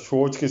है, तथा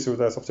शौच की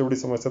सुविधा, सबसे बड़ी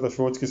समस्या तो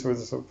शौच की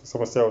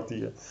समस्या होती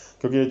है,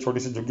 क्योंकि ये छोटी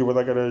सी झुग्गी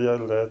बना कर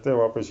रहते हैं,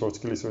 वहाँ पर शौच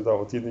के लिए सुविधा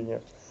होती नहीं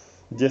है।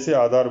 जैसे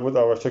आधारभूत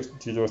आवश्यक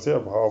चीज़ों से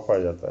अभाव पाया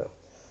जाता है।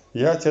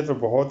 यह क्षेत्र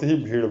बहुत ही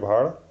भीड़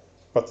भाड़,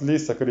 पतली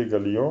सकरी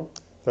गलियों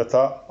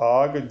तथा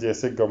आग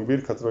जैसे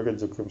गंभीर खतरों के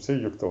जोखिम से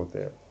युक्त होते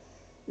हैं।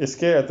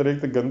 इसके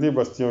अतिरिक्त गंदी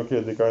बस्तियों की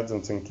अधिकांश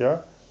जनसंख्या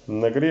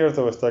नगरीय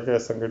अर्थव्यवस्था के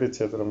असंगठित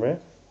क्षेत्र में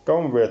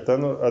कम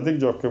वेतन और अधिक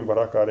जोखिम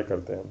भरा कार्य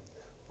करते हैं।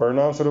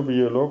 परिणाम स्वरूप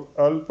ये लोग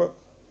अल्प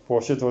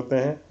पोषित होते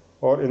हैं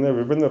और इन्हें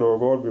विभिन्न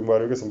रोगों और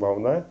बीमारियों की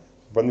संभावनाएं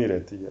बनी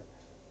रहती है।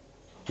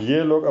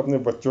 ये लोग अपने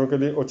बच्चों के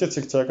लिए उचित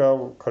शिक्षा का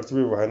खर्च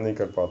भी वहन नहीं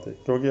कर पाते,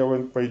 क्योंकि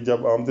अब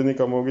जब आमदनी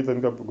कम होगी तो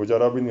इनका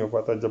गुजारा भी नहीं हो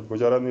पाता। जब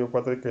गुजारा नहीं हो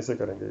पाता कैसे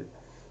करेंगे?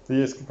 तो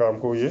ये इसके काम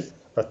को ये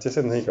अच्छे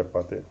से नहीं कर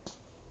पाते।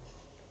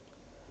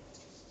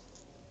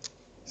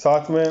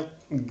 साथ में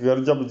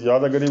जब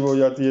ज़्यादा गरीब हो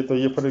जाती है तो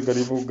ये फिर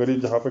गरीब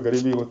जहाँ पे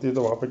गरीबी होती है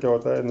तो वहाँ पे क्या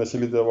होता है,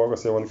 नशीली दवाओं का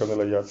सेवन करने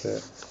लग जाते हैं,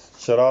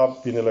 शराब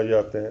पीने लग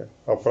जाते हैं,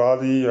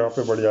 अपराधी यहाँ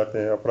पे बढ़ जाते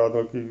हैं,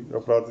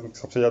 अपराध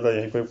सबसे ज़्यादा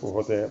यहीं पे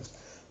होते हैं,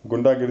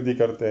 गुंडागिर्दी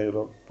करते हैं ये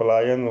लोग,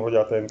 पलायन हो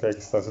जाता है इनका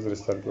एक स्थान से दूसरे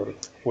स्थान की ओर,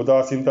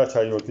 उदासीनता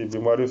छाई होती है,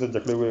 बीमारियों से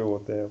जकड़े हुए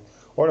होते हैं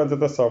और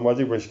अंततः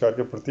सामाजिक बहिष्कार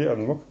के प्रति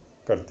उन्मुख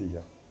करती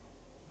है।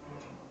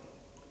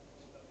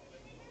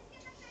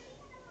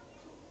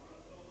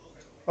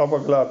 अब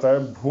अगला आता है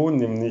भू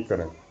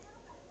निम्नीकरण।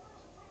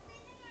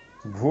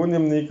 भू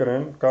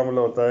निम्नीकरण का मतलब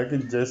होता है कि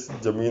जिस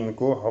जमीन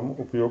को हम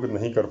उपयोग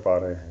नहीं कर पा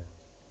रहे हैं,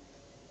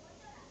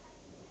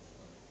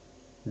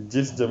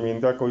 जिस जमीन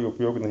का कोई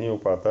उपयोग नहीं हो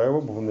पाता है,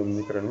 वो भू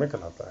निम्नीकरण में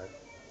कहलाता है।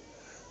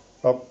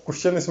 अब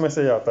क्वेश्चन इसमें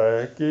से आता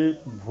है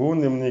कि भू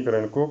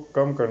निम्नीकरण को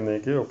कम करने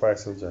के उपाय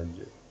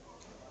सुझाइए।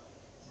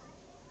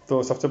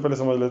 तो सबसे पहले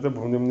समझ लेते हैं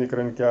भू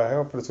निम्नीकरण क्या है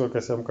और फिर इसको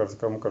कैसे हम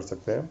कम कर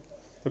सकते हैं।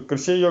 तो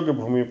कृषि योग्य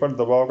भूमि पर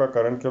दबाव का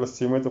कारण केवल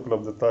सीमित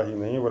उपलब्धता ही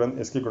नहीं, वरन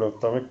इसकी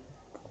गुणवत्ता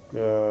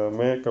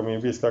में कमी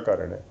भी इसका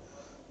कारण है।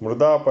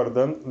 मृदा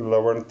अपरदन,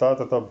 लवणता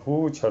तथा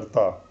भू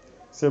क्षरता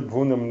से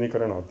भू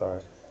निम्नीकरण होता है।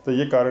 तो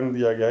ये कारण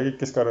दिया गया है कि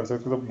किस कारण से,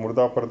 तो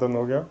मृदा अपरदन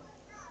हो गया,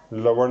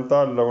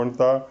 लवणता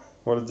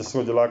मतलब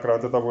जिसको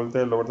जलाक्रांतता बोलते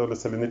हैं, लवणता मतलब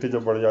सैलिनिटी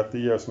जब बढ़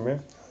जाती है उसमें,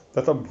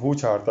 तथा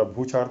भूक्षारता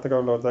का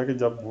मतलब होता है कि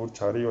जब भू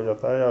क्षारी हो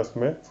जाता है या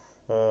उसमें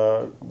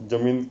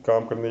जमीन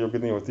काम करने योग्य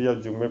नहीं होती या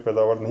जिनमें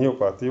पैदावार नहीं हो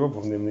पाती, वो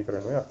भू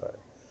निम्नीकरण में आता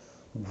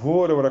है। भू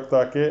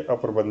उर्वरकता के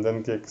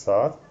अप्रबंधन के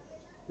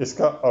साथ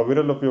इसका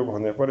अविरल उपयोग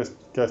होने पर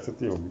क्या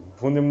स्थिति होगी?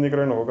 भू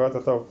निम्नीकरण होगा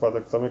तथा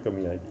उत्पादकता में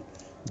कमी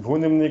आएगी। भू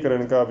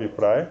निम्नीकरण का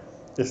अभिप्राय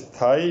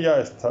स्थायी या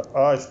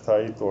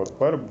अस्थायी तौर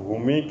पर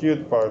भूमि की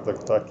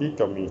उत्पादकता की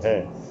कमी है।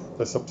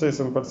 तो सबसे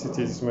सिंपल सी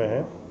चीज़ इसमें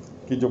है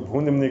कि जो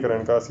भू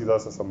निम्नीकरण का सीधा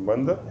सा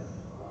संबंध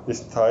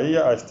स्थायी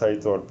या अस्थायी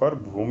तौर पर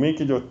भूमि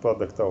की जो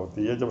उत्पादकता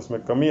होती है, जब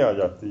उसमें कमी आ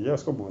जाती है,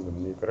 उसको भू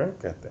निम्नीकरण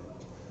कहते हैं।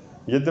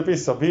 यद्यपि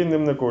सभी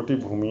निम्न कोटि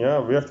भूमियाँ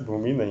व्यर्थ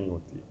भूमि नहीं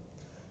होती,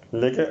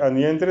 लेकिन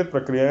अनियंत्रित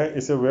प्रक्रियाएं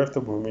इसे व्यर्थ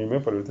भूमि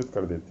में परिवर्तित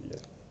कर देती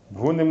है।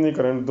 भू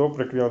निम्नीकरण दो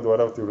प्रक्रियाओं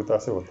द्वारा तीव्रता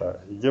से होता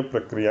है। ये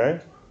प्रक्रियाएं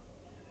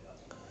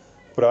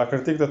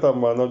प्राकृतिक तथा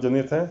मानव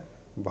जनित हैं।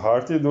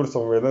 भारतीय दूर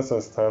संवेदन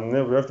संस्थान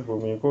ने व्यर्थ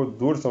भूमि को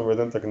दूर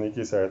संवेदन तकनीक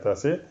की सहायता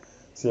से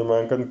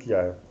सीमांकन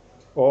किया है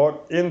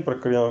और इन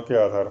प्रक्रियाओं के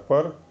आधार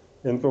पर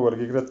इनको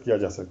वर्गीकृत किया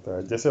जा सकता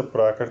है, जैसे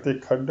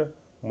प्राकृतिक खड्ड,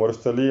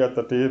 मरुस्थलीय या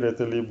तटीय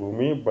रेतीली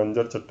भूमि,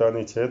 बंजर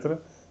चट्टानी क्षेत्र,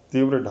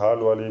 तीव्र ढाल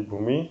वाली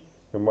भूमि,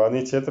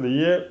 हिमानी क्षेत्र।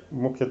 ये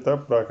मुख्यतः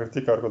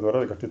प्राकृतिक कारकों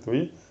द्वारा गठित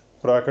हुई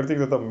प्राकृतिक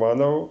तथा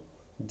मानव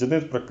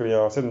जनित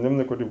प्रक्रियाओं से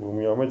निम्न कोटि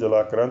भूमियों में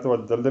जलाक्रांत व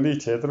दलदली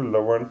क्षेत्र,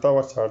 लवणता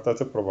व क्षारता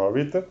से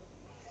प्रभावित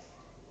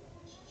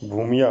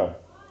भूमियाँ,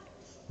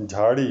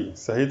 झाड़ी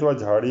सहित व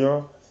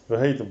झाड़ियों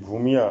रहित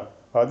भूमियाँ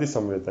आदि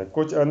सम्मिलित हैं।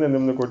 कुछ अन्य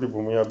निम्न कोटि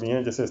भूमियाँ भी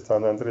हैं, जैसे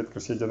स्थानांतरित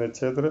कृषि जनित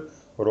क्षेत्र,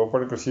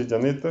 रोपण कृषि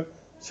जनित,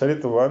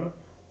 क्षरित वन,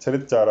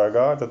 क्षरित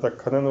चारागाह तथा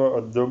खनन व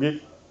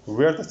औद्योगिक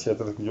व्यर्थ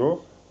क्षेत्र जो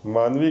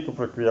मानवीय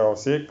प्रक्रियाओं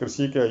से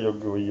कृषि के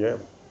अयोग्य हुई है।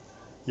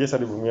 ये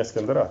सारी भूमियाँ इसके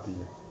अंदर आती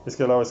है।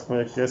 इसके अलावा इसमें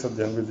एक केस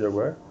अध्ययन भी दिया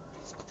हुआ है,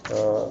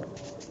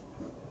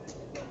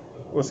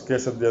 उस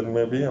केस अध्ययन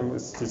में भी हम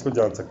इस चीज़ को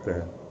जान सकते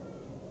हैं।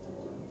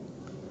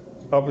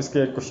 अब इसके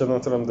एक क्वेश्चन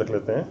आंसर हम देख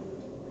लेते हैं।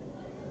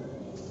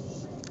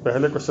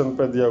 पहले क्वेश्चन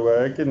पर दिया हुआ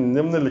है कि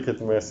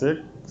निम्नलिखित में से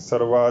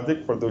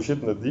सर्वाधिक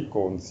प्रदूषित नदी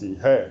कौन सी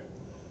है?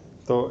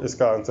 तो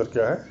इसका आंसर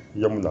क्या है?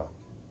 यमुना।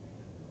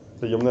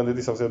 तो यमुना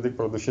नदी सबसे अधिक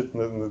प्रदूषित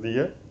नदी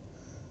है।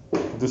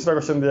 दूसरा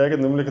क्वेश्चन दिया है कि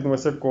निम्नलिखित में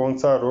से कौन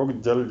सा रोग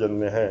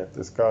जलजन्य है?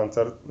 तो इसका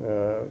आंसर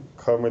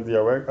ख में दिया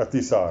हुआ है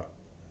अतिसार,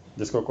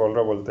 जिसको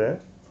कॉलरा बोलते हैं।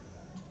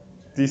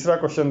 तीसरा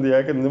क्वेश्चन दिया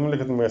है कि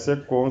निम्नलिखित में से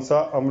कौन सा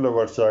अम्ल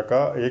वर्षा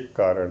का एक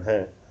कारण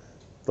है?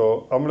 तो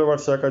अम्ल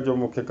वर्षा का जो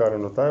मुख्य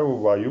कारण होता है वो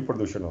वायु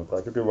प्रदूषण होता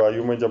है, क्योंकि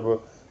वायु में जब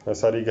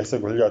सारी गैसें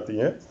घुल जाती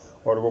हैं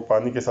और वो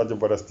पानी के साथ जब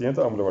बरसती हैं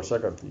तो अम्ल वर्षा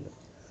करती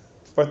है।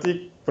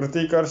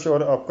 प्रतिकर्ष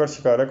और अपकर्ष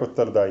कारक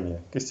उत्तरदायी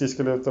हैं। किस चीज़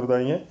के लिए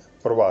उत्तरदायी हैं?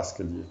 प्रवास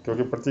के लिए,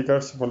 क्योंकि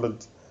प्रतिकर्ष मतलब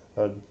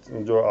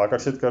जो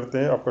आकर्षित करते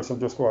हैं, अपकर्ष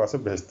जो उसको वहाँ से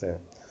भेजते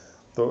हैं।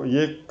 तो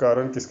ये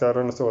कारण किस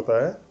कारण से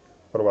होता है?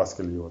 प्रवास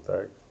के लिए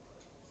होता है।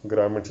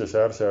 ग्रामीण से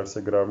शहर, शहर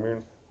से ग्रामीण,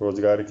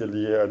 रोजगार के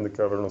लिए, अन्य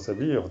कारणों से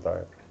भी ये होता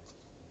है।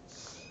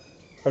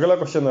 अगला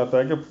क्वेश्चन आता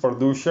है कि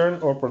प्रदूषण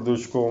और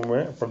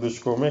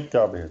प्रदूषकों में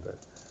क्या भेद है?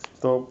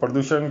 तो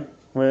प्रदूषण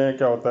में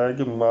क्या होता है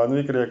कि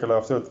मानवीय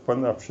क्रियाकलाप से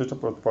उत्पन्न अपशिष्ट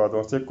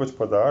उत्पादों से कुछ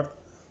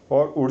पदार्थ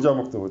और ऊर्जा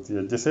मुक्त होती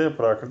है, जिसे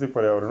प्राकृतिक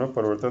पर्यावरण में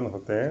परिवर्तन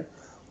होते हैं।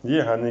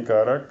 ये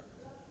हानिकारक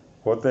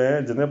होते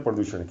हैं, जिन्हें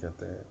प्रदूषण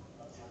कहते हैं।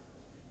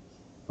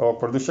 और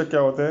प्रदूषक क्या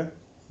होते हैं?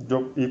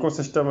 जो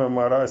इकोसिस्टम है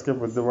हमारा,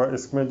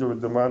 इसमें जो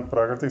विद्यमान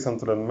प्राकृतिक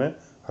संतुलन में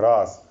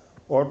ह्रास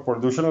और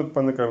प्रदूषण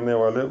उत्पन्न करने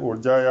वाले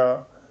ऊर्जा या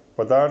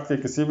पदार्थ के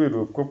किसी भी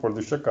रूप को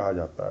प्रदूषक कहा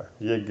जाता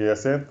है। ये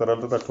गैसें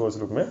तरल तथा ठोस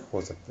रूप में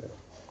हो सकते हैं।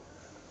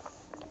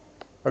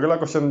 अगला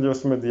क्वेश्चन जो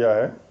इसमें दिया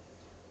है,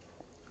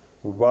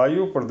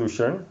 वायु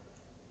प्रदूषण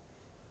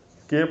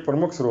के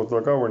प्रमुख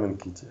स्रोतों का वर्णन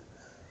कीजिए।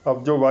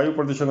 अब जो वायु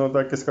प्रदूषण होता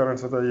है किस कारण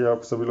से होता है ये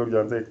आप सभी लोग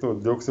जानते हैं। एक तो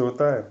उद्योग से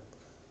होता है,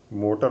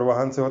 मोटर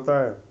वाहन से होता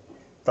है,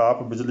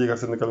 ताप बिजली घर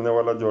से निकलने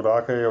वाला जो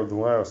राख है या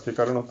धुआं है उसके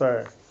कारण होता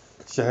है,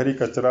 शहरी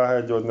कचरा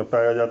है जो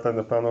निपटाया जाता है,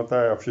 निपटान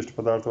होता है, अपशिष्ट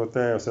पदार्थ होते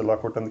हैं, उससे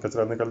लाखों टन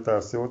कचरा निकलता है,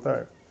 उससे होता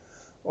है।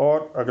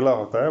 और अगला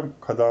होता है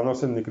खदानों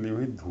से निकली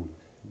हुई धूल,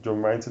 जो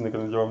माइन से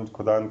निकल जो हम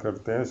खुदान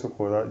करते हैं,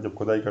 उसको जब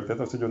खुदाई करते हैं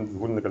तो उससे जो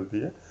धूल निकलती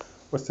है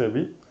उससे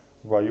भी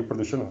वायु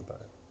प्रदूषण होता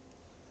है।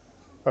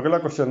 अगला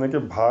क्वेश्चन है कि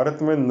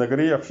भारत में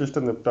नगरीय अपशिष्ट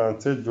निपटान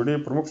से जुड़ी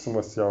प्रमुख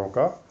समस्याओं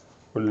का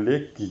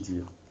उल्लेख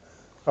कीजिए।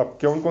 अब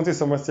कौन कौन सी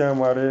समस्याएं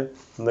हमारे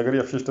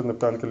नगरीय अपशिष्ट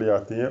निपटान के लिए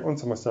आती हैं, उन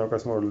समस्याओं का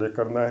इसमें उल्लेख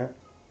करना है।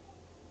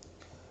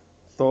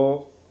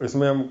 तो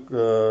इसमें हम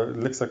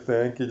लिख सकते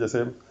हैं कि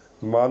जैसे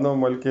मानव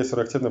मल के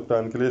सुरक्षित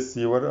निपटान के लिए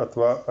सीवर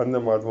अथवा अन्य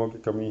माध्यमों की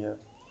कमी है,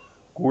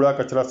 कूड़ा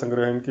कचरा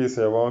संग्रहण की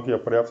सेवाओं की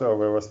अपर्याप्त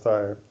अव्यवस्था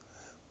है,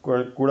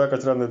 कूड़ा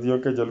कचरा नदियों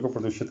के जल को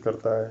प्रदूषित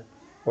करता है,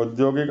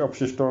 औद्योगिक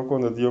अपशिष्टों को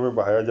नदियों में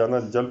बहाया जाना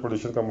जल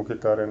प्रदूषण का मुख्य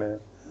कारण है,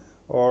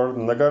 और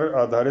नगर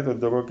आधारित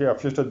उद्योगों के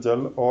अपशिष्ट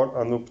जल और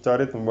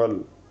अनुपचारित मल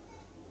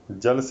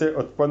जल से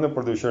उत्पन्न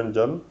प्रदूषण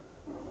जल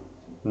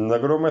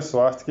नगरों में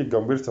स्वास्थ्य की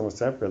गंभीर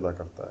समस्याएं पैदा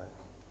करता है।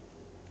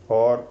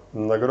 और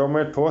नगरों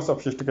में ठोस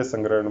अपशिष्ट के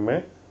संग्रहण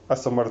में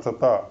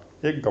असमर्थता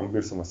एक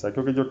गंभीर समस्या है,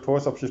 क्योंकि जो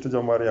ठोस अपशिष्ट जो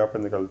हमारे यहाँ पे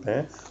निकलते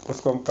हैं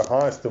उसको हम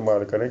कहाँ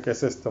इस्तेमाल करें,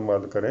 कैसे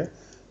इस्तेमाल करें,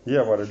 ये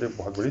हमारे लिए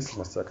बहुत बड़ी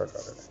समस्या का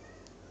कारण है।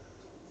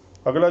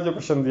 अगला जो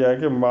क्वेश्चन दिया है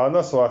कि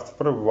मानव स्वास्थ्य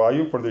पर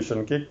वायु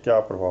प्रदूषण के क्या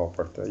प्रभाव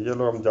पड़ते हैं। ये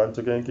लोग हम जान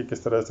चुके हैं कि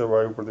किस तरह से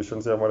वायु प्रदूषण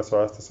से हमारा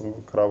स्वास्थ्य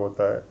खराब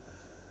होता है।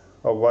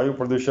 और वायु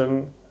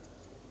प्रदूषण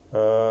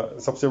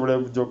सबसे बड़े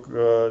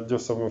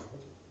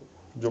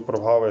जो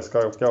प्रभाव है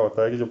इसका क्या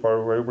होता है कि जो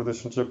वायु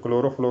प्रदूषण से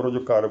क्लोरोफ्लोरो जो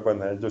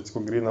कार्बन है, जो इसको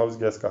ग्रीन हाउस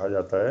गैस कहा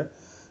जाता है,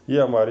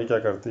 ये हमारी क्या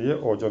करती है?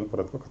 ओजोन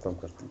परत को खत्म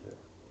करती है,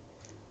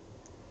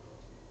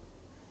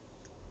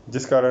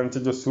 जिस कारण से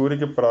जो सूर्य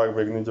की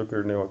परागवेगनी जो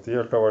किरणें होती है,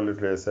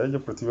 अल्ट्रावायलेट रेस है, जो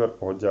पृथ्वी पर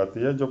पहुंच जाती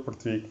है,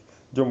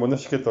 जो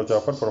मनुष्य के त्वचा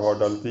पर प्रभाव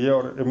डालती है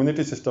और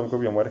इम्यूनिटी सिस्टम को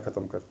भी हमारे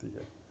खत्म करती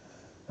है।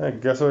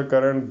 गैसों के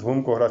कारण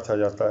धूम कोहरा छा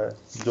जाता है,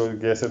 जो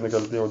गैसें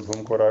निकलती है वो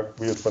धूम कोहरा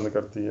भी उत्पन्न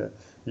करती है।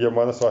 यह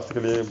मानव स्वास्थ्य के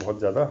लिए बहुत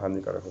ज़्यादा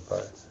हानिकारक होता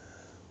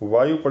है।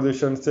 वायु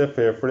प्रदूषण से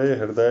फेफड़े,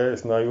 हृदय,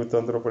 स्नायु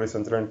तंत्र और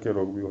परिसंचरण के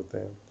रोग भी होते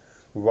हैं।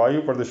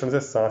 वायु प्रदूषण से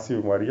सांस की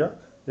बीमारियाँ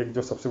एक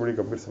जो सबसे बड़ी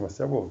गंभीर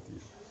समस्या वो होती है।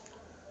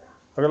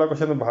 अगला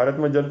क्वेश्चन है, भारत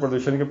में जल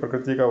प्रदूषण की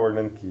प्रकृति का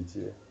वर्णन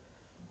कीजिए।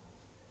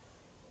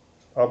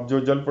 अब जो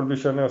जल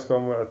प्रदूषण है उसको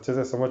हम अच्छे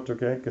से समझ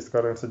चुके हैं किस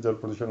कारण से जल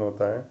प्रदूषण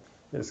होता है।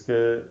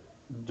 इसके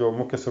जो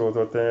मुख्य स्रोत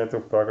होते हैं तो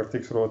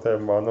प्राकृतिक स्रोत है,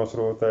 मानव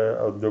स्रोत है,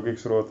 औद्योगिक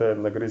स्रोत है,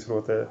 नगरीय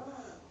स्रोत है।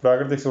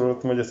 प्राकृतिक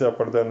स्रोत में जैसे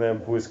अपरदन है,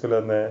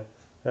 भूस्खलन है,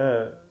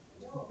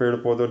 पेड़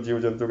पौधे और जीव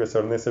जंतु के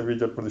सड़ने से भी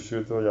जल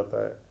प्रदूषित हो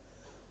जाता है।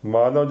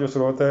 मानव जो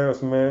स्रोत है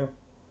उसमें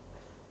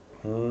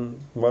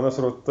मानव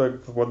स्रोत तो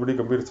एक बहुत बड़ी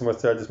गंभीर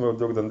समस्या है जिसमें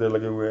उद्योग धंधे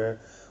लगे हुए हैं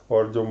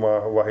और जो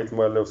वाहित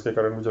मल है उसके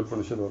कारण भी जल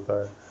प्रदूषित होता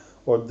है।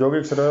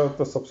 औद्योगिक स्रोत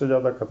तो सबसे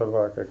ज़्यादा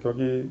खतरनाक है,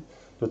 क्योंकि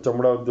जो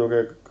चमड़ा उद्योग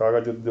है,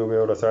 कागज उद्योग है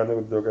और रासायनिक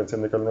उद्योग है, इनसे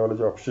निकलने वाला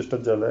जो अपशिष्ट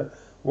जल है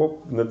वो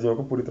नदियों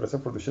को पूरी तरह से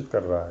प्रदूषित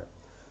कर रहा है।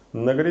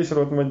 नगरीय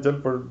स्रोत में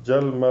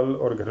जल मल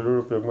और घरेलू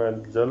उपयोग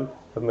में जल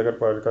नगर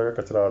पालिका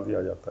का कचरा आदि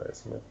आ जाता है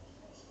इसमें।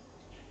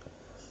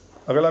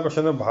 अगला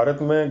क्वेश्चन है, भारत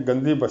में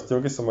गंदी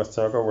बस्तियों की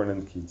समस्याओं का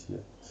वर्णन कीजिए।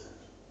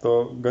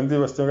 तो गंदी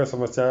बस्तियों की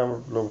समस्या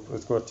हम लोग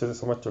इसको अच्छे से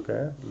समझ चुके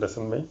हैं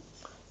लेसन में,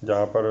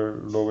 जहाँ पर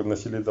लोग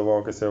नशीली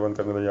दवाओं के सेवन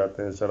करने लग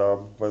जाते हैं,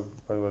 शराब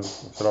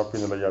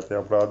पीने लग जाते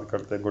हैं, अपराध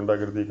करते हैं,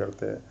 गुंडागिर्दी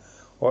करते हैं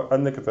और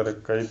अन्य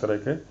कई तरह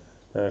के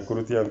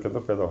कुरीतियाँ उनके अंदर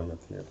पैदा हो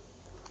जाती है।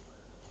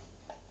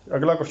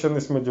 अगला क्वेश्चन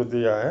इसमें जो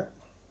दिया है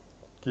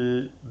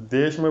कि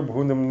देश में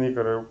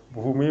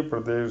भूमि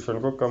प्रदूषण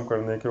को कम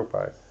करने के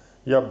उपाय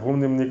या भूमि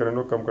निम्नीकरण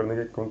को कम करने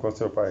के कौन कौन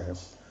से उपाय हैं।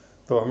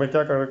 तो हमें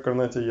क्या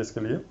करना चाहिए इसके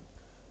लिए?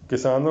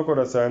 किसानों को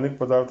रासायनिक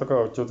पदार्थों का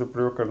उचित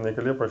प्रयोग करने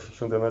के लिए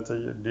प्रशिक्षण देना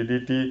चाहिए।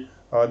 डीडीटी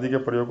आदि के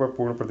प्रयोग पर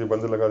पूर्ण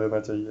प्रतिबंध लगा देना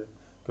चाहिए,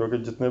 क्योंकि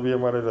जितने भी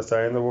हमारे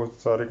रसायन है वो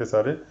सारे के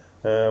सारे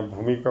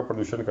भूमि का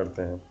प्रदूषण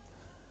करते हैं।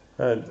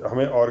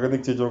 हमें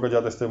ऑर्गेनिक चीज़ों का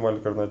ज़्यादा इस्तेमाल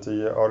करना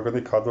चाहिए,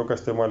 ऑर्गेनिक खादों का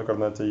इस्तेमाल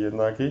करना चाहिए,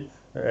 ना कि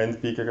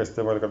एनपीके का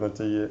इस्तेमाल करना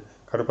चाहिए।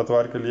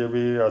 खरपतवार के लिए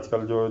भी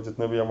आजकल जो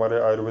जितने भी हमारे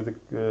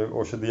आयुर्वेदिक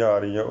औषधियाँ आ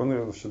रही हैं उन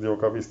औषधियों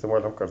का भी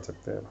इस्तेमाल हम कर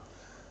सकते हैं।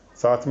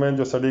 साथ में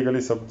जो सड़ी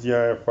गली सब्जियां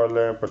हैं, फल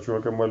हैं, पशुओं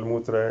के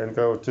मलमूत्र हैं,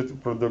 इनका उचित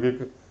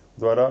प्रौद्योगिक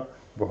द्वारा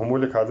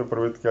बहुमूल्य खाद में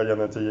प्रवृत्त किया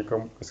जाना चाहिए।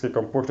 इसके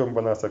कंपोस्ट हम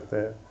बना सकते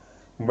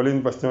हैं।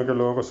 मलिन बस्तियों के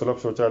लोगों को सुलभ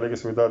शौचालय की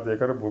सुविधा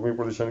देकर भूमि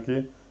प्रदूषण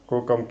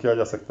को कम किया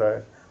जा सकता है।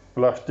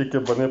 प्लास्टिक के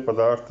बने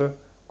पदार्थ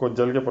को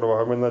जल के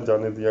प्रवाह में न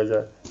जाने दिया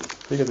जाए।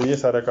 ठीक है, तो ये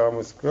सारा काम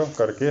इसको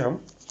करके हम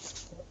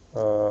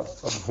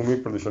भूमि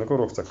प्रदूषण को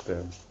रोक सकते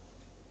हैं।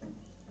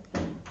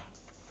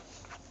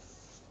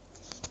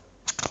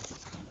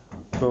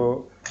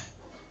 तो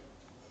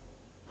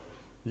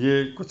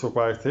ये कुछ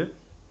उपाय थे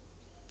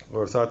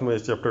और साथ में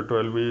चैप्टर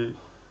 12 भी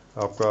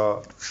आपका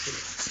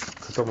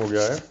ख़त्म हो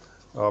गया है।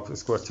 आप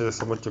इसको अच्छे से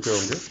समझ चुके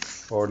होंगे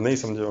और नहीं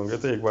समझे होंगे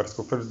तो एक बार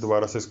इसको फिर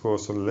दोबारा से इसको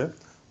सुन लें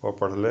और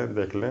पढ़ लें,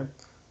 देख लें,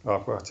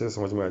 आपको अच्छे से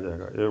समझ में आ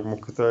जाएगा। ये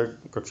मुख्यतः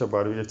कक्षा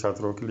 12वीं के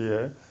छात्रों के लिए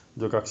है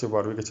जो कक्षा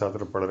 12वीं के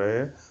छात्र पढ़ रहे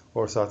हैं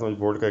और साथ में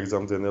बोर्ड का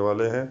एग्ज़ाम देने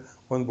वाले हैं।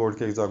 उन बोर्ड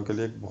के एग्ज़ाम के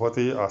लिए एक बहुत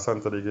ही आसान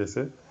तरीके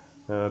से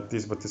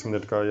 30-32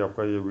 मिनट का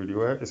आपका ये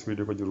वीडियो है। इस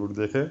वीडियो को ज़रूर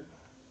देखें।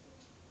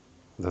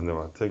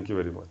 धन्यवाद। Thank you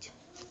very much.